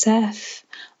PRSF,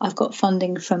 I've got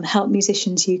funding from Help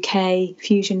Musicians UK,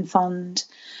 Fusion Fund,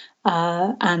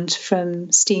 and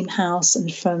from Steam House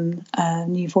and from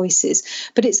New Voices.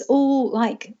 But it's all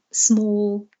like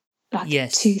small,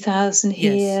 like 2,000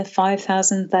 here,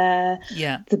 5,000 there.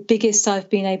 Yeah. The biggest I've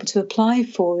been able to apply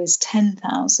for is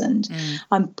 10,000.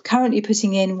 I'm currently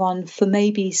putting in one for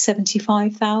maybe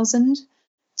 75,000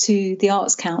 to the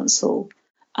Arts Council.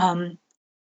 But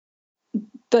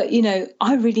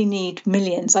I really need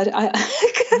millions. I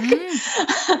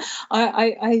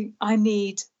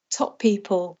need top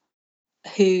people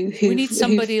who we need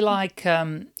somebody like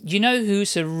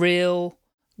who's a real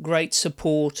great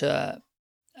supporter.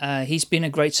 He's been a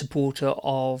great supporter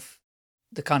of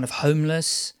the kind of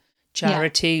homeless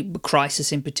charity,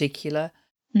 Crisis in particular.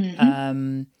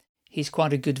 He's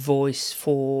quite a good voice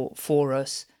for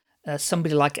us.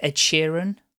 Somebody like Ed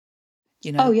Sheeran,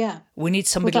 Oh yeah, we need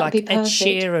somebody like Ed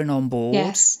Sheeran on board.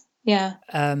 Yes, yeah.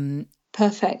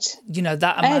 Perfect.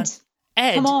 That amount.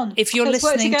 Ed, come on. If you're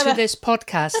listening to this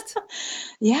podcast,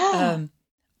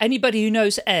 anybody who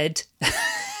knows Ed,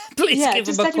 please give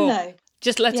him a call.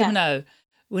 Just let him know.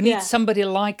 We need somebody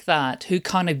like that who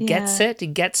kind of gets it, he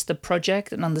gets the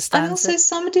project and understands it. And also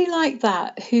somebody like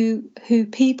that who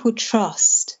people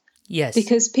trust. Yes.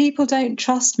 Because people don't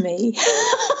trust me.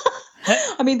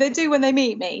 I mean, they do when they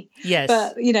meet me. Yes.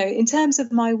 But, in terms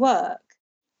of my work,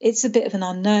 it's a bit of an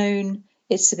unknown.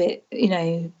 It's a bit,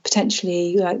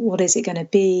 potentially like, what is it going to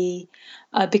be?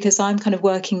 Because I'm kind of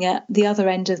working at the other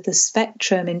end of the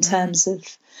spectrum in terms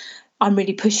of, I'm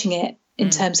really pushing it. In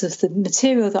terms of the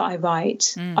material that I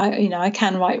write, I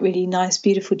can write really nice,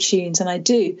 beautiful tunes, and I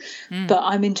do. But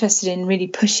I'm interested in really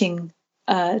pushing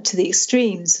to the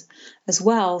extremes as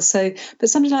well. So, but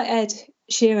somebody like Ed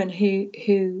Sheeran,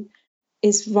 who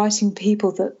is writing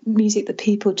music that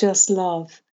people just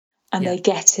love, and they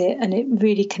get it, and they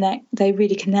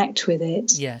really connect with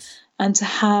it. Yes. And to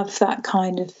have that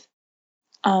kind of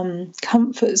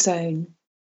comfort zone,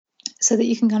 so that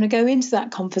you can kind of go into that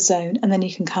comfort zone, and then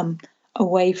you can come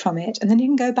away from it, and then you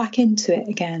can go back into it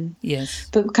again. Yes.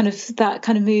 But kind of that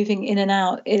kind of moving in and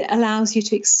out, it allows you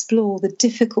to explore the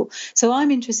difficult. So I'm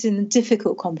interested in the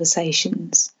difficult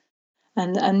conversations,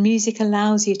 and music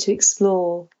allows you to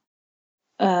explore,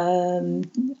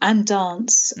 and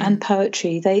dance and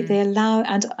poetry. They allow,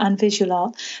 and visual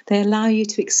art. They allow you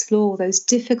to explore those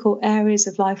difficult areas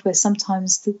of life where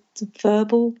sometimes the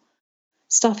verbal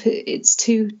stuff, it's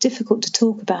too difficult to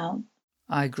talk about.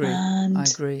 I agree. And, I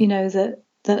agree.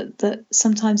 That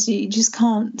sometimes you just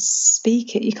can't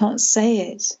speak it, you can't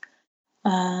say it.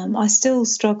 I still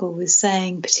struggle with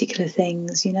saying particular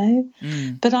things,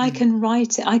 but I can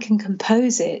write it, I can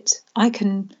compose it, I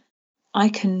can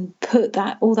put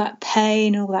all that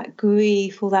pain, all that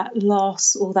grief, all that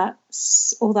loss, all that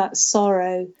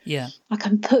sorrow. Yeah. I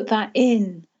can put that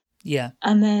in. Yeah.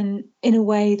 And then in a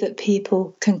way that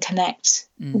people can connect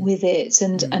with it,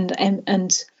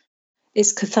 and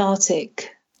it's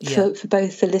cathartic for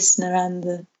both the listener and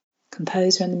the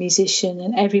composer and the musician,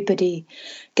 and everybody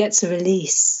gets a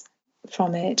release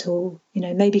from it, or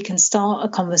maybe can start a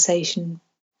conversation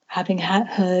having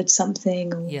heard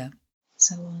something, or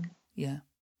so on. Yeah,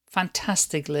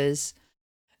 fantastic, Liz.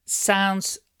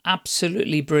 Sounds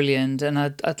absolutely brilliant, and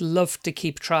I'd love to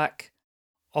keep track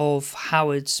of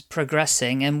how it's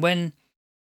progressing, and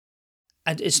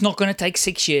it's not going to take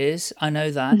 6 years, I know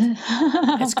that.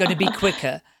 It's going to be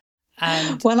quicker.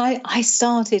 And well, I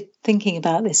started thinking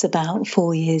about this about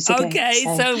 4 years ago. Okay,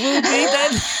 so we'll be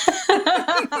then.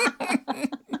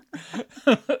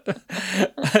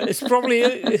 It's probably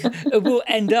it will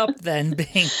end up then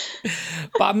being,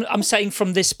 but I'm saying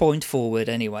from this point forward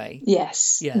anyway.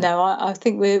 Yes. Yeah. No, I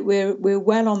think we're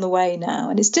well on the way now,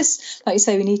 and it's just like you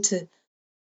say, we need to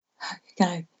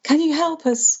can you help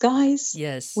us, guys?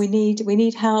 Yes. We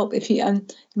need help. If you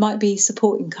it might be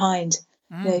support in kind.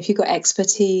 If you've got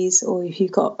expertise or if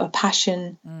you've got a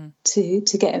passion to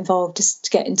get involved, just to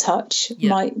get in touch.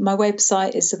 Yeah. My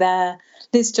website is there,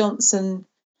 Liz Johnson.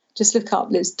 Just look up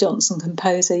Liz Johnson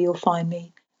Composer, you'll find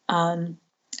me. And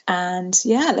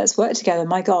yeah, let's work together.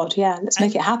 My God, yeah, let's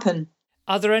make it happen.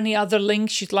 Are there any other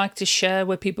links you'd like to share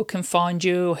where people can find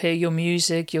you or hear your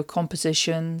music, your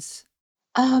compositions?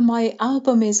 My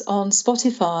album is on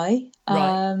Spotify.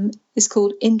 Right. It's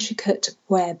called Intricate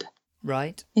Web.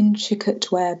 Right.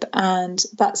 Intricate Web. And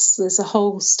there's a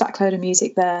whole stack load of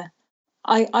music there.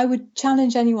 I would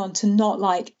challenge anyone to not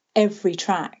like every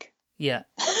track. Yeah.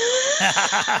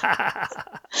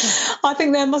 I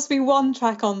think there must be one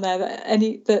track on there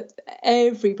that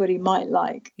everybody might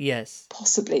like. Yes.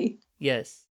 Possibly.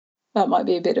 Yes. That might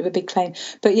be a bit of a big claim.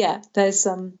 But yeah, there's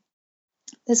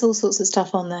all sorts of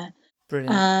stuff on there.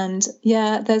 Brilliant. And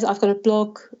yeah, I've got a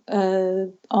blog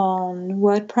on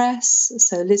WordPress.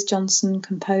 So Liz Johnson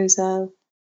Composer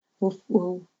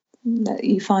will let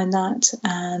you find that.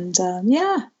 And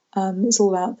it's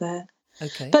all out there.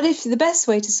 Okay. But if the best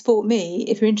way to support me,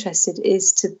 if you're interested,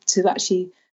 is to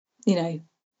actually,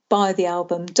 buy the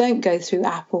album. Don't go through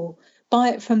Apple. Buy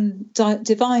it from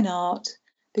Divine Art,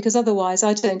 because otherwise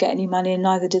I don't get any money and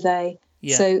neither do they.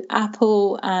 Yeah. So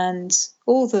Apple and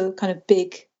all the kind of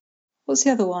big, what's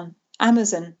the other one?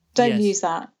 Amazon. Don't use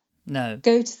that. No.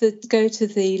 Go to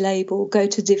the label. Go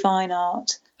to Divine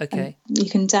Art. Okay. You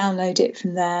can download it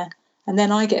from there. And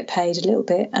then I get paid a little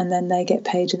bit, and then they get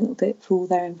paid a little bit for all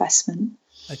their investment.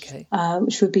 Okay.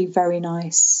 Which would be very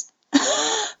nice.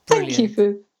 Brilliant. Thank you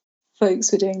for folks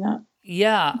for doing that.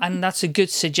 Yeah, and that's a good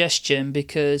suggestion,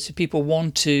 because if people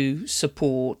want to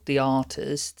support the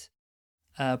artist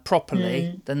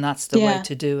properly, then that's the way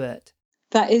to do it.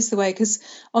 That is the way, because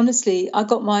honestly, I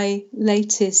got my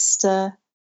latest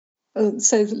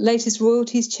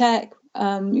royalties check,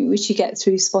 which you get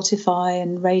through Spotify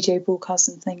and radio broadcasts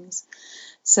and things.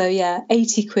 So yeah,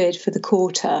 80 quid for the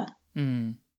quarter.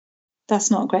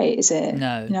 That's not great, is it?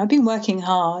 No. I've been working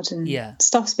hard and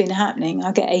stuff's been happening.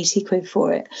 I get 80 quid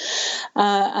for it.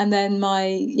 And then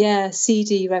my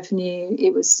CD revenue,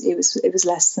 it was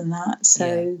less than that.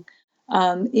 So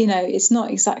it's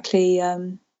not exactly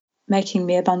making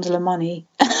me a bundle of money.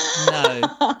 No.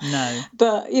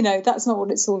 But that's not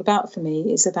what it's all about for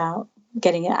me. It's about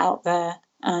getting it out there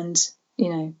and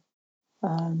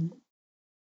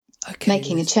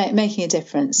making a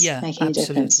difference. Making a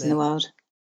difference in the world.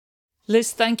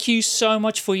 Liz, thank you so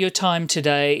much for your time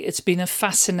today. It's been a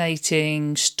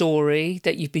fascinating story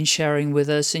that you've been sharing with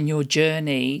us and your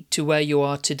journey to where you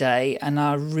are today. And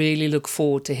I really look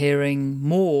forward to hearing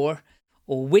more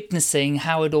or witnessing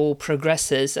how it all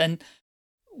progresses. And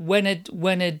when it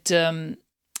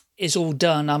is all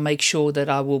done, I'll make sure that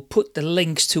I will put the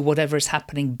links to whatever is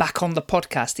happening back on the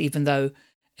podcast, even though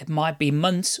it might be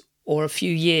months or a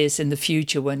few years in the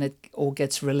future when it all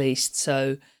gets released.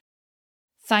 So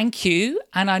thank you.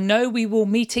 And I know we will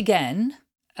meet again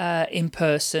in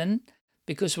person,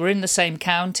 because we're in the same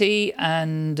county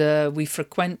and we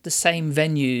frequent the same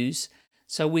venues.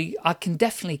 So I can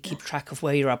definitely keep track of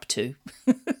where you're up to.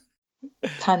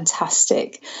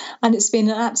 Fantastic. And it's been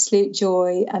an absolute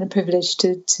joy and a privilege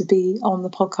to be on the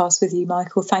podcast with you,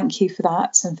 Michael. Thank you for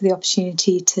that and for the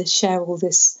opportunity to share all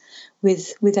this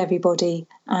with everybody.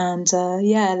 And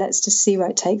let's just see where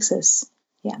it takes us.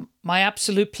 Yeah. My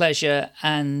absolute pleasure,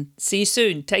 and see you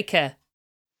soon. Take care.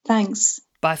 Thanks.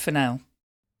 Bye for now.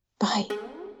 Bye.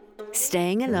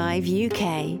 Staying Alive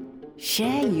UK.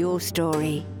 Share your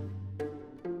story.